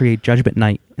can recreate Judgment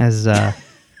Night as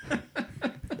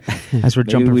we're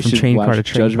Maybe jumping we from should train car watch to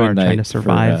train Judgment car Night trying to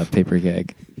survive. for, Paper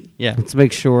Keg. Yeah. Let's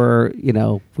make sure,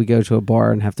 we go to a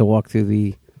bar and have to walk through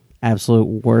the absolute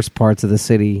worst parts of the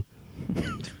city. All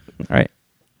right.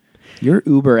 Your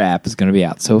Uber app is going to be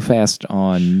out so fast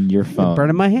on your phone.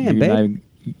 burning my hand, you're babe.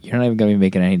 You're not even going to be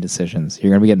making any decisions.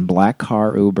 You're going to be getting black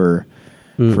car Uber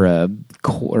for a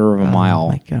quarter of a mile Oh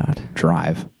my God.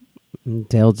 drive.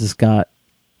 Dale just got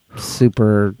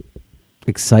super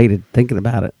excited thinking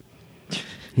about it.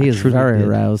 He is truly very did.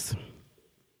 aroused.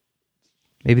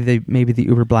 Maybe the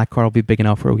Uber black car will be big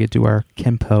enough where we get to our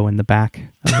Kempo in the back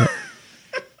of it.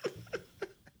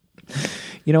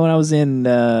 You know, when I was in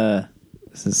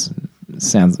just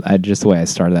the way I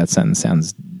started that sentence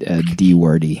sounds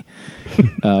D-wordy.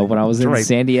 When I was in right.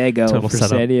 San Diego Total for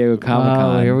setup. San Diego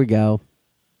Comic-Con, Oh, here we go.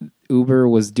 Uber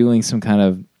was doing some kind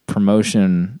of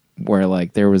promotion where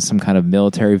there was some kind of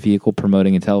military vehicle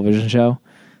promoting a television show.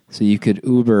 So you could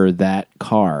Uber that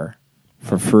car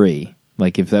for free.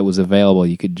 Like if that was available,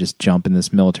 you could just jump in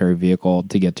this military vehicle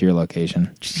to get to your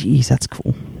location. Jeez, that's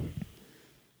cool.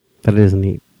 That is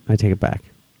neat. I take it back.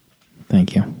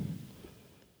 Thank you.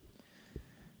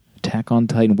 Attack on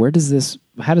Titan. How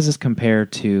does this compare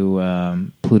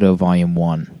to Pluto Volume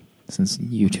 1? Since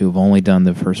you two have only done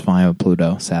the first volume of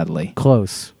Pluto, sadly.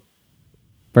 Close.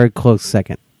 Very close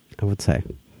second, I would say.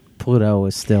 Pluto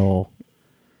is still...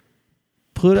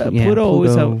 Pluto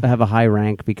always have a high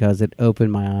rank because it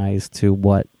opened my eyes to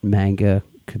what manga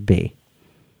could be.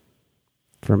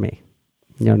 For me.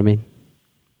 You know what I mean?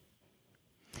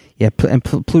 Yeah, and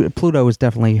Pluto is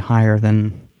definitely higher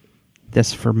than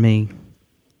this for me.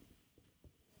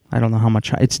 I don't know how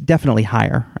much. It's definitely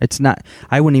higher. It's not.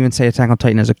 I wouldn't even say Attack on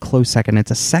Titan is a close second. It's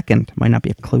a second. Might not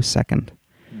be a close second.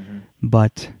 Mm-hmm.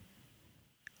 But,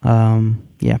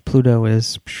 yeah, Pluto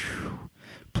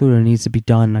needs to be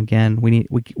done again.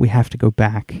 We have to go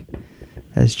back,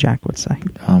 as Jack would say.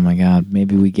 Oh my God!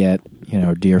 Maybe we get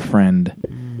our dear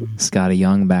friend Scotty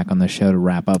Young back on the show to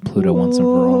wrap up Pluto once and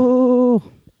for all.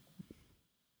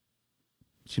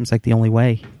 Seems like the only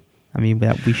way. I mean,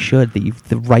 that we should the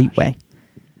right way.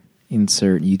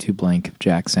 Insert YouTube link of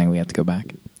Jack saying we have to go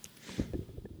back.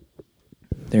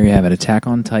 There you have it. Attack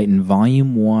on Titan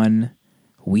Volume 1.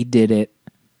 We did it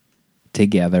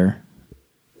together.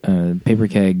 Paper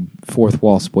Keg, fourth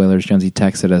wall spoilers. Jonesy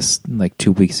texted us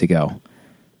 2 weeks ago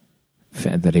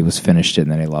that he was finished it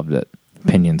and that he loved it.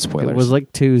 Opinion spoilers. It was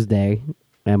Tuesday,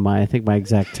 and I think my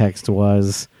exact text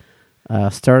was,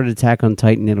 started Attack on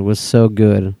Titan and it was so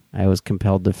good, I was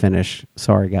compelled to finish.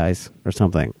 Sorry, guys, or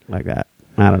something like that.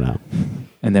 I don't know.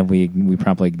 And then we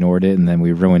promptly ignored it, and then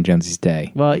we ruined Jonesy's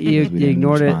day. Well, you We didn't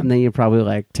ignored it, respond. and then you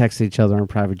probably text each other in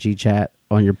private G-chat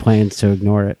on your plans to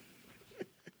ignore it.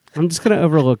 I'm just going to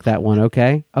overlook that one,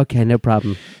 okay? Okay, no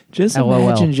problem. Just LOL.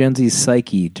 imagine Jonesy's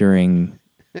psyche during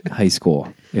high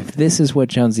school. If this is what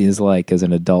Jonesy is like as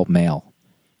an adult male.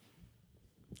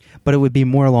 But it would be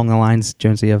more along the lines,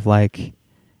 Jonesy, of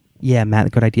yeah, Matt,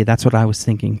 good idea. That's what I was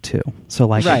thinking too. So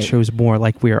Right. it shows more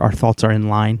our thoughts are in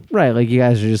line. Right, you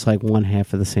guys are just one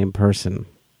half of the same person.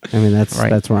 I mean, that's Right.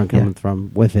 that's where I'm coming Yeah.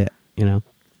 from with it,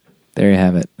 There you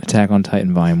have it. Attack on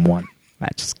Titan Volume 1.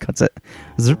 Matt just cuts it.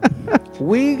 Zip.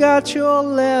 We got your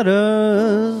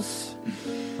letters.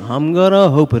 I'm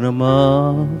gonna open them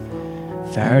up.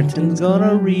 Farrington's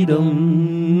gonna read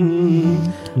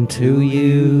them to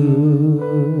you.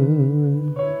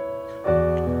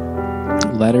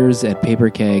 Letters at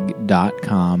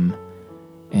paperkeg.com.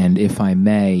 And if I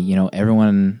may,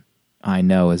 everyone I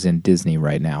know is in Disney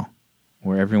right now.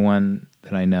 Where everyone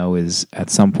that I know is at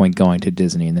some point going to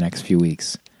Disney in the next few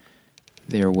weeks.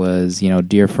 There was,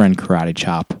 dear friend Karate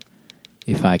Chop.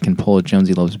 If I can pull a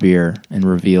Jonesy Loves Beer and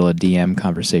reveal a DM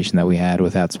conversation that we had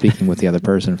without speaking with the other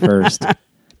person first.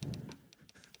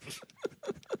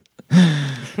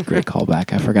 Great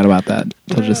callback. I forgot about that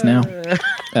until just now.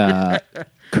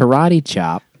 Karate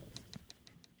Chop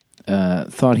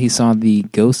thought he saw the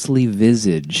ghostly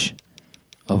visage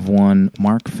of one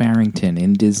Mark Farrington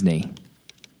in Disney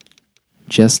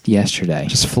just yesterday.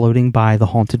 Just floating by the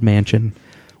Haunted Mansion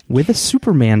with a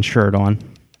Superman shirt on.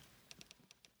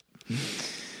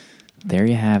 There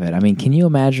you have it. I mean, can you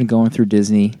imagine going through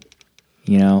Disney,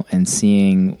 and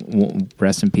seeing,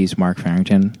 rest in peace, Mark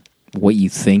Farrington, what you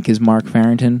think is Mark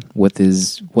Farrington, what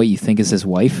you think is his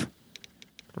wife?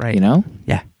 Right.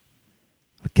 Yeah.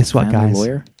 But guess what, Family guys?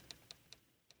 lawyer?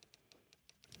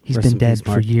 He's Rest been in dead peace, for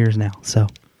Mark. years now, so.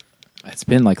 It's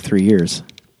been like 3 years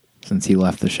since he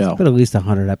left the show. But at least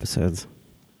 100 episodes.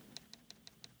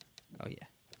 Oh,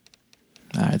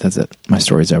 yeah. All right, that's it. My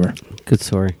story's over. Good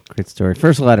story. Great story.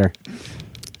 First letter.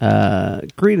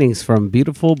 Greetings from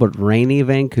beautiful but rainy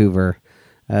Vancouver.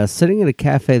 Sitting in a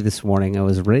cafe this morning, I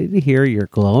was ready to hear your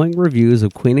glowing reviews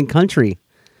of Queen and Country.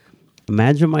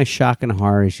 Imagine my shock and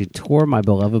horror as you tore my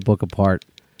beloved book apart.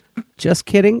 Just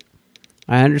kidding.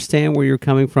 I understand where you're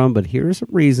coming from, but here are some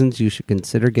reasons you should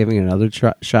consider giving it another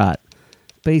shot,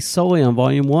 based solely on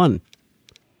Volume 1.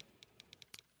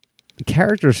 The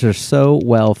characters are so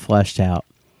well fleshed out.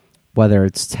 Whether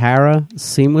it's Tara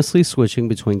seamlessly switching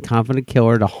between confident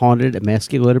killer to haunted,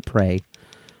 emasculated prey,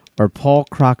 or Paul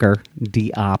Crocker,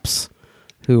 D-Ops,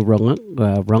 who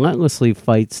relentlessly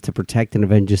fights to protect and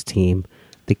avenge his team,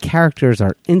 the characters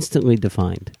are instantly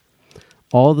defined.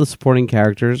 All the supporting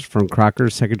characters, from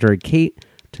Crocker's secretary Kate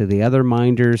to the other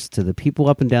minders to the people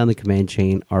up and down the command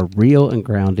chain, are real and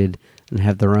grounded and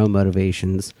have their own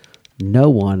motivations. No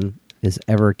one is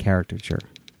ever a caricature.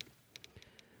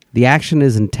 The action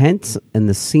is intense, and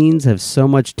the scenes have so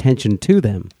much tension to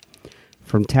them.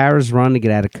 From Tara's run to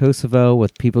get out of Kosovo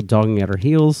with people dogging at her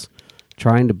heels,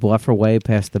 trying to bluff her way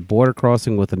past the border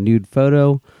crossing with a nude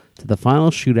photo, to the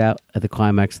final shootout at the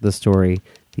climax of the story,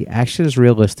 the action is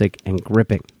realistic and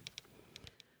gripping.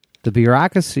 The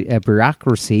bureaucracy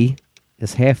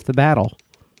is half the battle.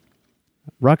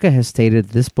 Rucka has stated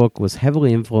this book was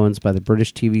heavily influenced by the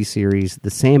British TV series The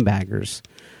Sandbaggers,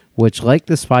 which, like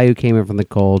The Spy Who Came In From the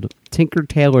Cold, Tinker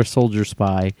Tailor Soldier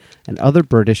Spy, and other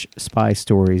British spy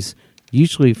stories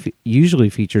usually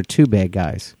feature two bad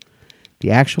guys.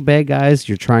 The actual bad guys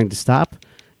you're trying to stop,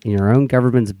 and your own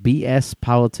government's BS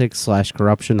politics /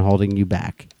 corruption holding you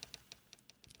back.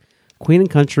 Queen and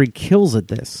Country kills at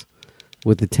this,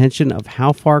 with the tension of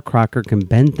how far Crocker can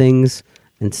bend things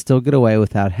and still get away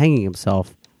without hanging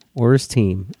himself or his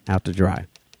team out to dry.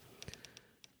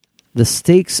 The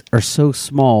stakes are so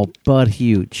small but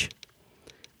huge.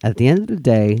 At the end of the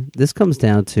day, this comes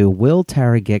down to, will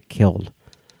Tara get killed?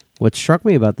 What struck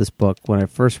me about this book when I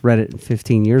first read it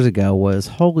 15 years ago was,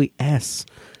 holy S,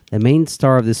 the main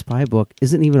star of this spy book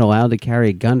isn't even allowed to carry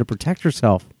a gun to protect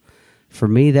herself. For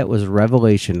me, that was a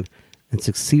revelation, and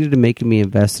succeeded in making me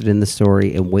invested in the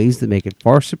story in ways that make it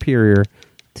far superior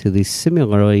to the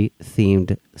similarly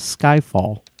themed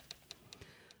Skyfall.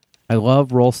 I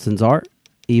love Ralston's art,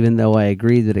 even though I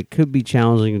agree that it could be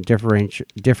challenging to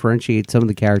differentiate some of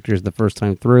the characters the first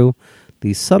time through.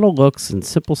 These subtle looks and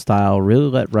simple style really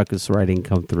let Rucka's writing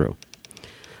come through.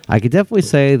 I could definitely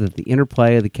say that the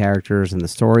interplay of the characters and the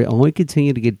story only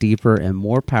continue to get deeper and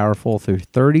more powerful through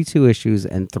 32 issues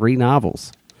and 3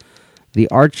 novels. The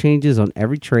art changes on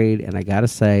every trade, and I gotta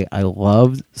say, I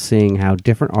loved seeing how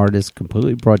different artists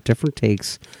completely brought different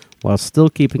takes while still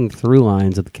keeping the through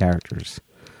lines of the characters.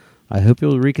 I hope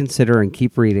you'll reconsider and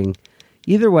keep reading.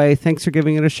 Either way, thanks for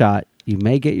giving it a shot. You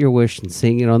may get your wish and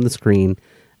seeing it on the screen.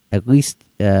 At least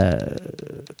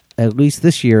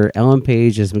this year, Ellen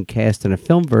Page has been cast in a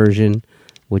film version,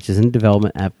 which is in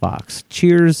development at Fox.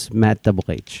 Cheers, Matt Double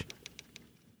H.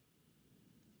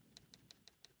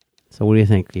 So what do you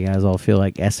think? Do you guys all feel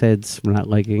like S-heads for not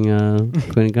liking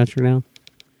Queen and Country now?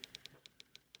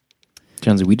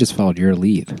 Jonesy, we just followed your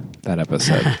lead that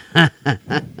episode.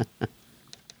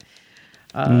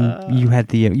 You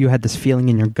had this feeling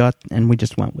in your gut, and we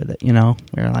just went with it. We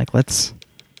were like, let's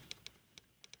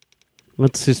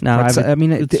just No, private, it's- I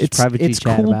mean, let's it's- just privately it's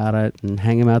chat cool. about it and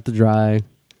hang him out to dry.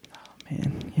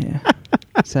 Man, yeah.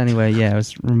 So anyway, yeah, it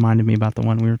was reminded me about the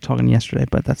one we were talking yesterday,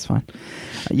 but that's fine.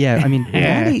 Yeah, I mean,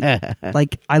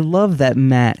 I love that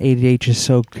Matt 80H is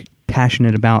so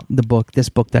passionate about this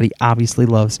book that he obviously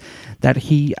loves, that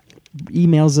he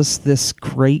emails us this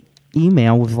great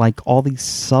email with like all these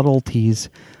subtleties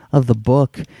of the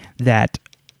book that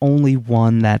only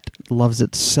one that loves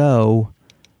it so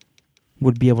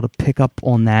would be able to pick up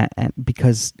on that,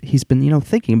 because he's been,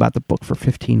 thinking about the book for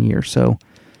 15 years. So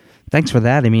thanks for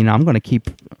that. I mean, I'm going to keep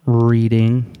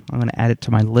reading. I'm going to add it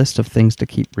to my list of things to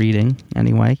keep reading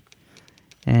anyway.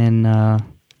 And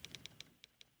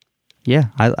yeah,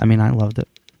 I mean, I loved it.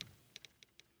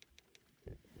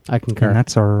 I concur. And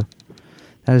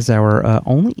that is our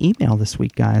only email this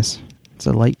week, guys. It's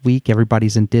a light week.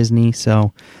 Everybody's in Disney,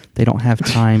 so they don't have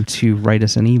time to write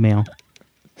us an email.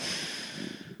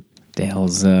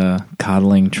 Dale's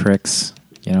coddling tricks,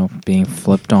 being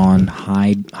flipped on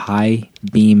high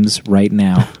beams right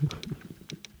now.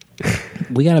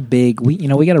 We got we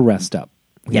got to rest up.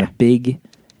 We got a big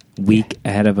week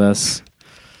ahead of us.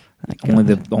 Only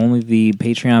the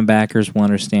Patreon backers will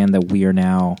understand that we are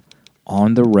now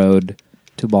on the road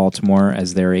to Baltimore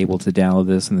as they're able to download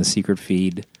this in the secret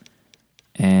feed.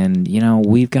 And,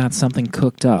 we've got something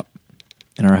cooked up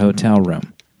in our hotel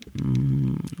room.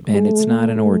 And it's not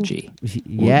an orgy.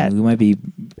 Yeah. We might be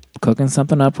cooking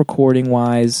something up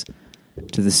recording-wise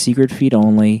to the secret feed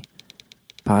only.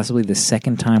 Possibly the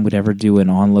second time we'd ever do an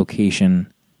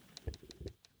on-location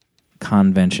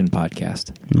convention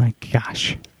podcast. My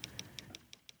gosh.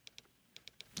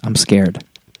 I'm scared.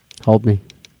 Hold me.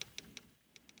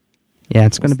 Yeah,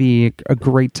 it's going to be a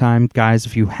great time, guys.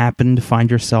 If you happen to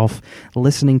find yourself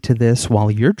listening to this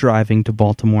while you're driving to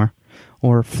Baltimore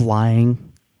or flying,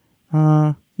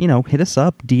 hit us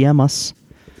up, DM us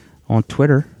on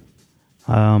Twitter.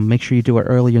 Make sure you do it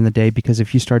earlier in the day, because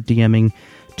if you start DMing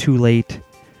too late,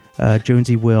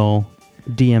 Jonesy will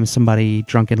DM somebody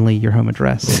drunkenly your home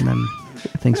address, and then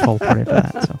things fall apart after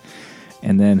that. So.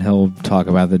 And then he'll talk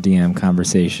about the DM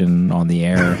conversation on the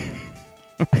air.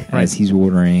 As he's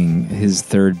ordering his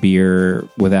third beer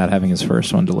without having his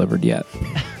first one delivered yet.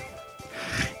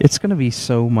 It's going to be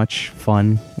so much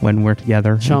fun when we're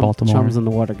together in Baltimore. Chums in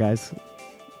the water, guys.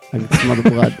 I can smell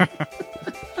the blood.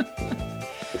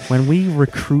 When we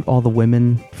recruit all the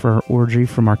women for our orgy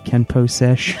from our Kenpo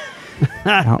sesh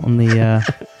out in the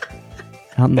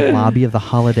lobby of the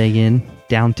Holiday Inn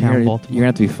downtown Baltimore. You're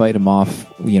going to have to be fighting them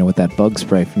off, with that bug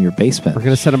spray from your basement. We're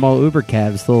going to send them all Uber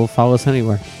cabs. They'll follow us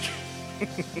anywhere.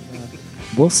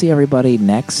 We'll see everybody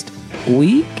next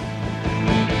week.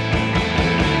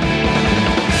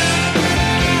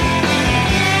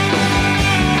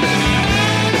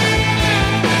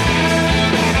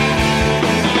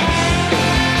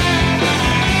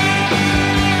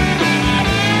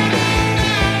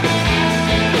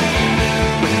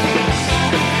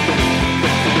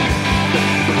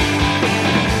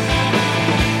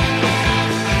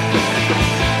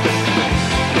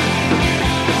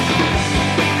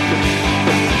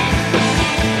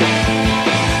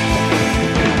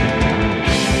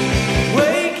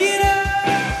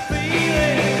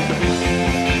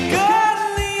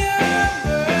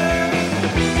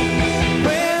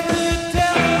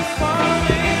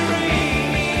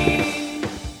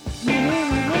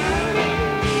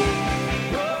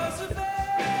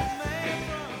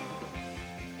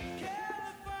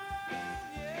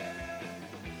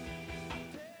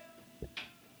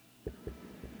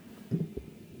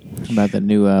 About the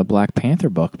new Black Panther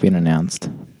book being announced.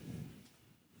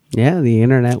 Yeah, the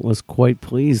internet was quite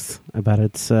pleased about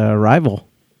its arrival.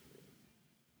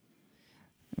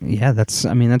 Yeah,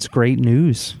 that's great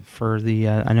news for the.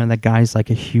 I know that guy's like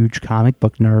a huge comic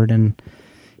book nerd, and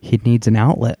he needs an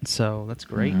outlet, so that's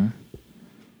great.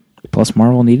 Mm-hmm. Plus,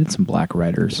 Marvel needed some black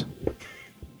writers.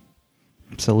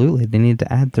 Absolutely, they need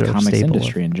to add to their comics stable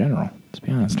industry in general. Let's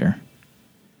be honest here.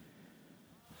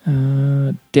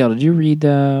 Dale, did you read?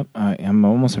 I'm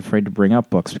almost afraid to bring up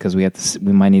books because we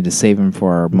might need to save them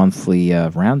for our monthly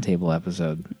roundtable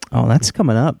episode. Oh, that's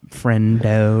coming up,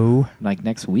 friendo. Like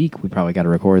next week, we probably got to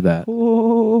record that.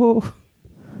 Oh.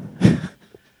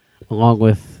 Along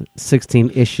with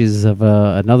 16 issues of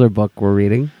another book we're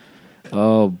reading.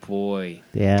 Oh boy!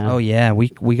 Yeah. Oh yeah,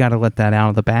 we got to let that out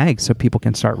of the bag so people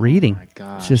can start reading. Oh my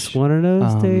gosh! Just one of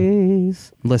those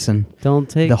days. Listen, don't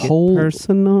take the it whole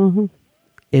personal.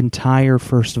 Entire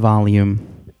first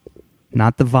volume,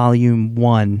 not the volume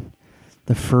 1,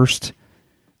 the first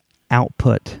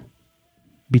output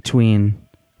between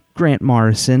Grant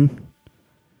Morrison,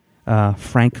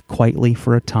 Frank Quitely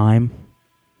for a time,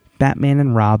 Batman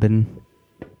and Robin,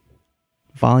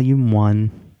 volume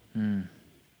 1.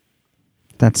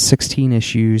 That's 16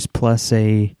 issues plus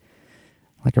a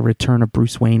return of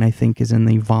Bruce Wayne, I think, is in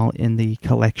the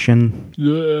collection.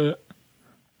 Yeah.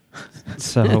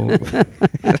 So,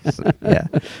 yeah.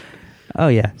 Oh,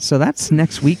 yeah. So that's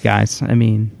next week, guys. I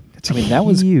mean, that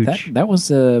was huge. That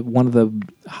was one of the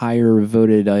higher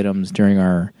voted items during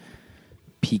our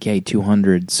PK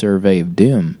 200 survey of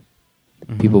Doom.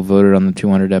 Mm-hmm. People voted on the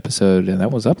 200 episode, and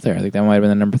that was up there. I think that might have been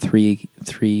the number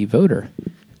three voter.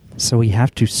 So we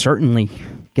have to certainly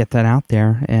get that out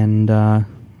there. And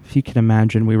if you can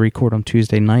imagine, we record on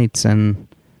Tuesday nights, and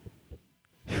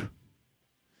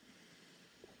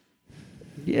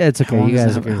Yeah, it's okay. You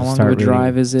guys are going how to long start of a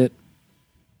drive reading. is it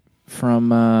from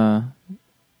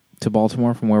to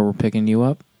Baltimore from where we're picking you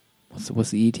up?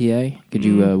 What's the ETA? Could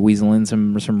you weasel in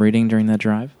some reading during that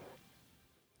drive?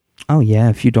 Oh yeah,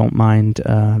 if you don't mind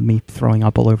me throwing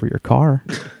up all over your car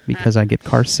because I get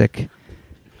car sick.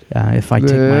 If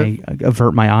I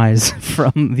avert my eyes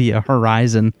from the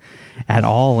horizon at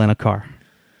all in a car.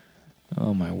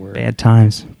 Oh my word! Bad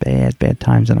times, bad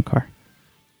times in a car.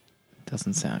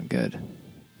 Doesn't sound good.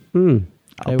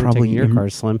 I'll probably your car,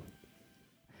 Slim.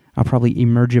 I'll probably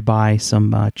emerge you by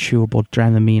some chewable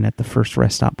Dramamine at the first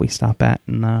rest stop we stop at,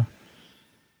 and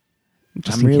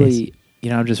just I'm in case.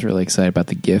 I'm just really excited about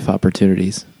the gift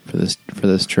opportunities for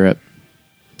this trip.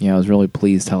 I was really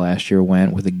pleased how last year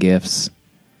went with the gifts.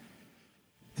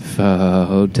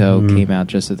 Hoto came out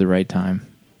just at the right time.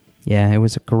 Yeah, it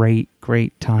was a great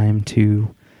time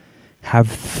to have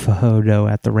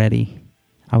Fajodo at the ready.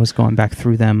 I was going back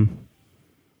through them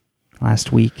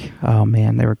last week. Oh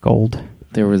man, they were gold.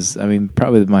 There was,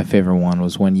 probably my favorite one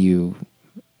was when you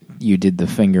did the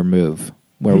finger move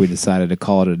where we decided to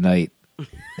call it a night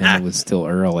and it was still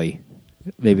early,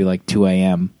 maybe like 2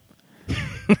 a.m.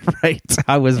 Right,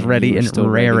 I was ready and still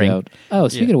raring. Oh,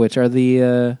 speaking of which, are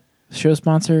the show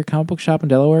sponsor Comic Book Shop in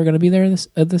Delaware going to be there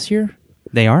this year?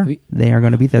 They are. They are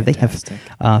going to be there. Fantastic.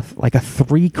 They have like a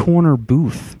 3-corner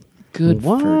booth. Good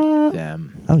for What?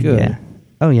 them. Oh Good. yeah.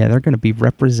 Oh yeah, they're going to be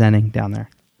representing down there.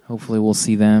 Hopefully we'll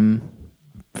see them.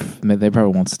 They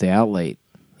probably won't stay out late,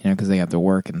 because they have to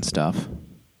work and stuff.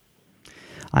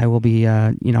 I will be,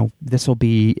 this will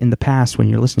be in the past when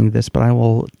you're listening to this, but I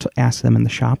will ask them in the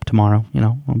shop tomorrow.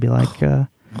 I'll be like,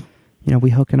 we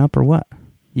hooking up or what?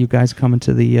 You guys coming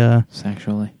to the...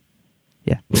 Sexually?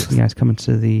 Yeah, you guys coming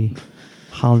to the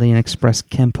Holiday Inn Express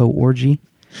Kempo orgy?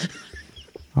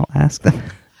 I'll ask them.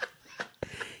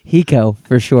 Hiko,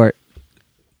 for short.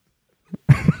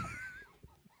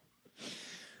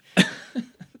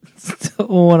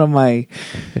 One of my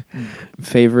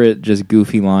favorite just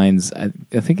goofy lines, I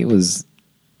think it was,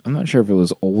 I'm not sure if it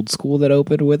was Old School that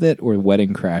opened with it or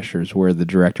Wedding Crashers, where the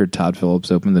director Todd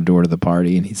Phillips opened the door to the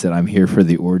party and he said, "I'm here for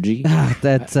the orgy."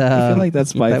 That's I feel like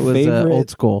that's my that was, favorite. Old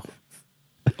School.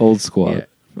 Old School. Yeah.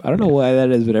 I don't know why that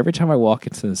is, but every time I walk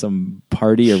into some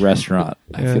party or restaurant,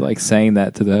 I feel like saying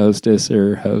that to the hostess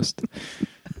or host.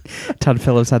 Todd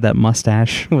Phillips had that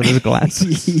mustache with his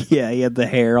glasses. Yeah, he had the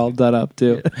hair all done up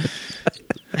too.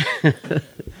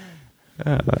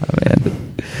 Oh,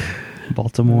 man.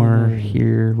 Baltimore,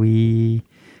 here we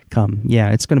come.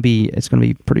 Yeah, it's gonna be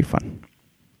pretty fun.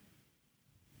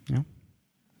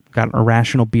 Got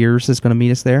Irrational Beers is gonna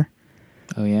meet us there.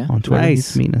 Oh yeah, on Twitter. Nice.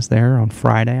 He's meeting us there on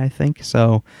Friday, I think.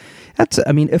 So that's,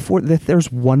 if there's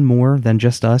one more than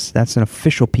just us, that's an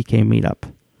official PK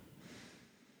meetup.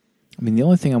 The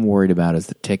only thing I'm worried about is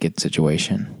the ticket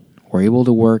situation. We're able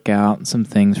to work out some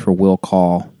things for Will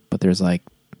Call, but there's like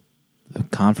the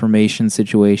confirmation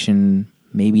situation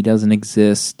maybe doesn't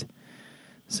exist.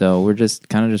 So we're just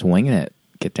kind of winging it.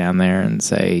 Get down there and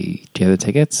say, "Do you have the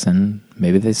tickets?" And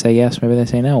maybe they say yes, maybe they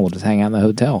say no. We'll just hang out in the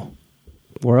hotel.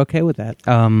 We're okay with that.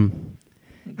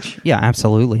 Yeah,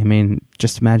 absolutely.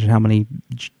 Just imagine how many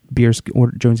beers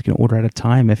Jones can order at a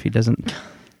time if he doesn't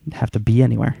have to be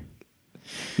anywhere.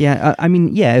 Yeah,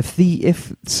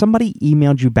 if somebody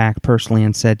emailed you back personally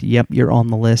and said, "Yep, you're on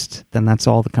the list," then that's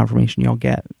all the confirmation you'll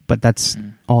get. But that's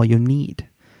all you need.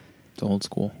 It's old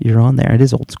school. You're on there. It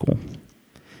is old school.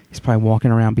 He's probably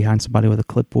walking around behind somebody with a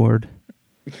clipboard.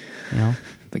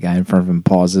 The guy in front of him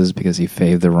pauses because he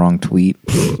faved the wrong tweet.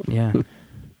 Yeah.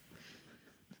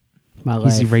 My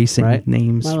life. He's erasing right?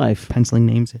 names. My life. Penciling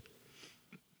names.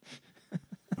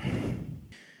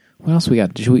 What else we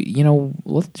got?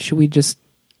 Should we just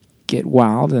get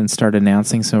wild and start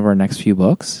announcing some of our next few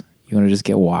books? You want to just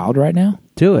get wild right now?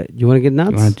 Do it. You want to get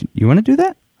nuts? You want to do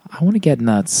that? I want to get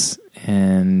nuts,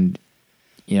 and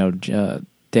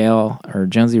Dale, or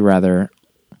Jonesy rather,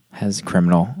 has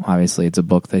Criminal. Obviously, it's a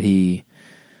book that he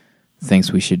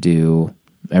thinks we should do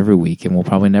every week, and we'll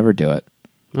probably never do it.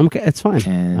 I'm okay. It's fine.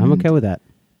 And I'm okay with that.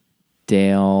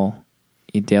 Dale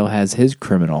has his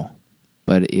Criminal,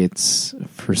 but it's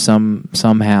for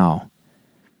somehow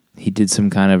he did some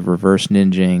kind of reverse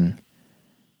ninjing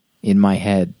in my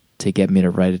head to get me to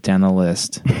write it down the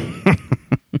list.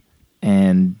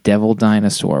 And Devil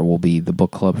Dinosaur will be the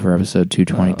book club for episode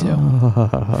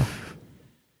 222.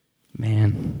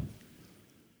 Man.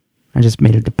 I just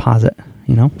made a deposit,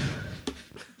 What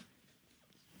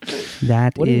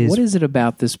is it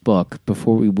about this book?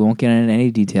 Before we won't get into any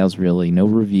details, really. No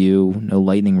review, no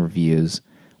lightning reviews.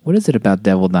 What is it about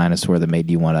Devil Dinosaur that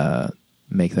made you want to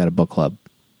make that a book club?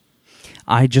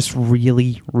 I just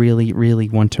really, really, really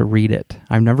want to read it.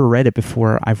 I've never read it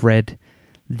before. I've read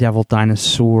Devil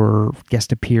Dinosaur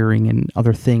guest appearing and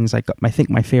other things. I think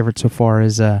my favorite so far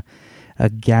is a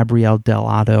Gabriel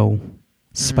Dell'Otto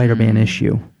Spider-Man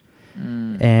issue.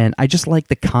 And I just like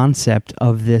the concept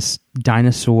of this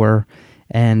dinosaur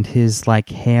and his like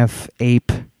half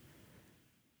ape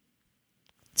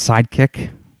sidekick.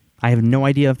 I have no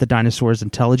idea if the dinosaur is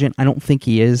intelligent. I don't think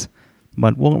he is,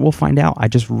 but we'll find out. I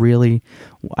just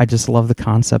love the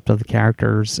concept of the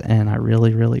characters, and I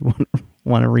really, really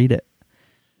want to read it.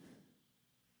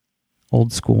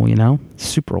 Old school, you know?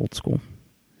 Super old school.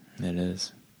 It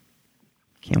is.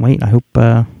 Can't wait. I hope...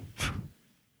 Never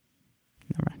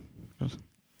mind.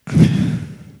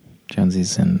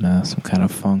 Jonesy's in some kind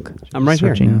of funk. I'm right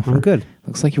here. I'm good.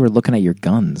 Looks like you were looking at your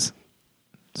guns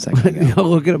a second ago.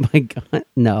 Looking at my gun.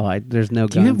 No, there's no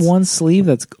guns. Do you have one sleeve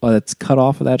that's cut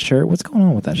off of that shirt? What's going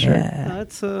on with that shirt?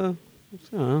 That's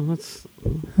let's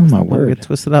Oh my word! get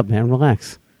twisted up, man.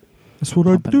 Relax. That's what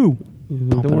I do.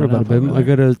 Don't worry about it, babe. I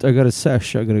got a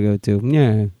sesh I gotta go to.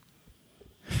 Yeah.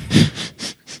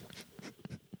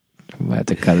 I had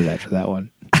to cut it after that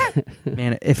one.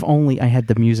 Man, if only I had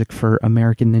the music for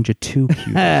American Ninja 2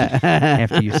 queued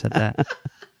after you said that.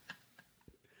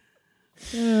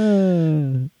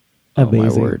 Oh my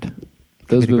word!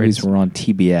 Those movies were on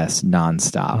TBS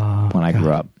nonstop when I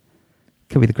grew up.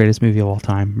 Could be the greatest movie of all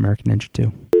time, American Ninja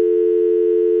 2.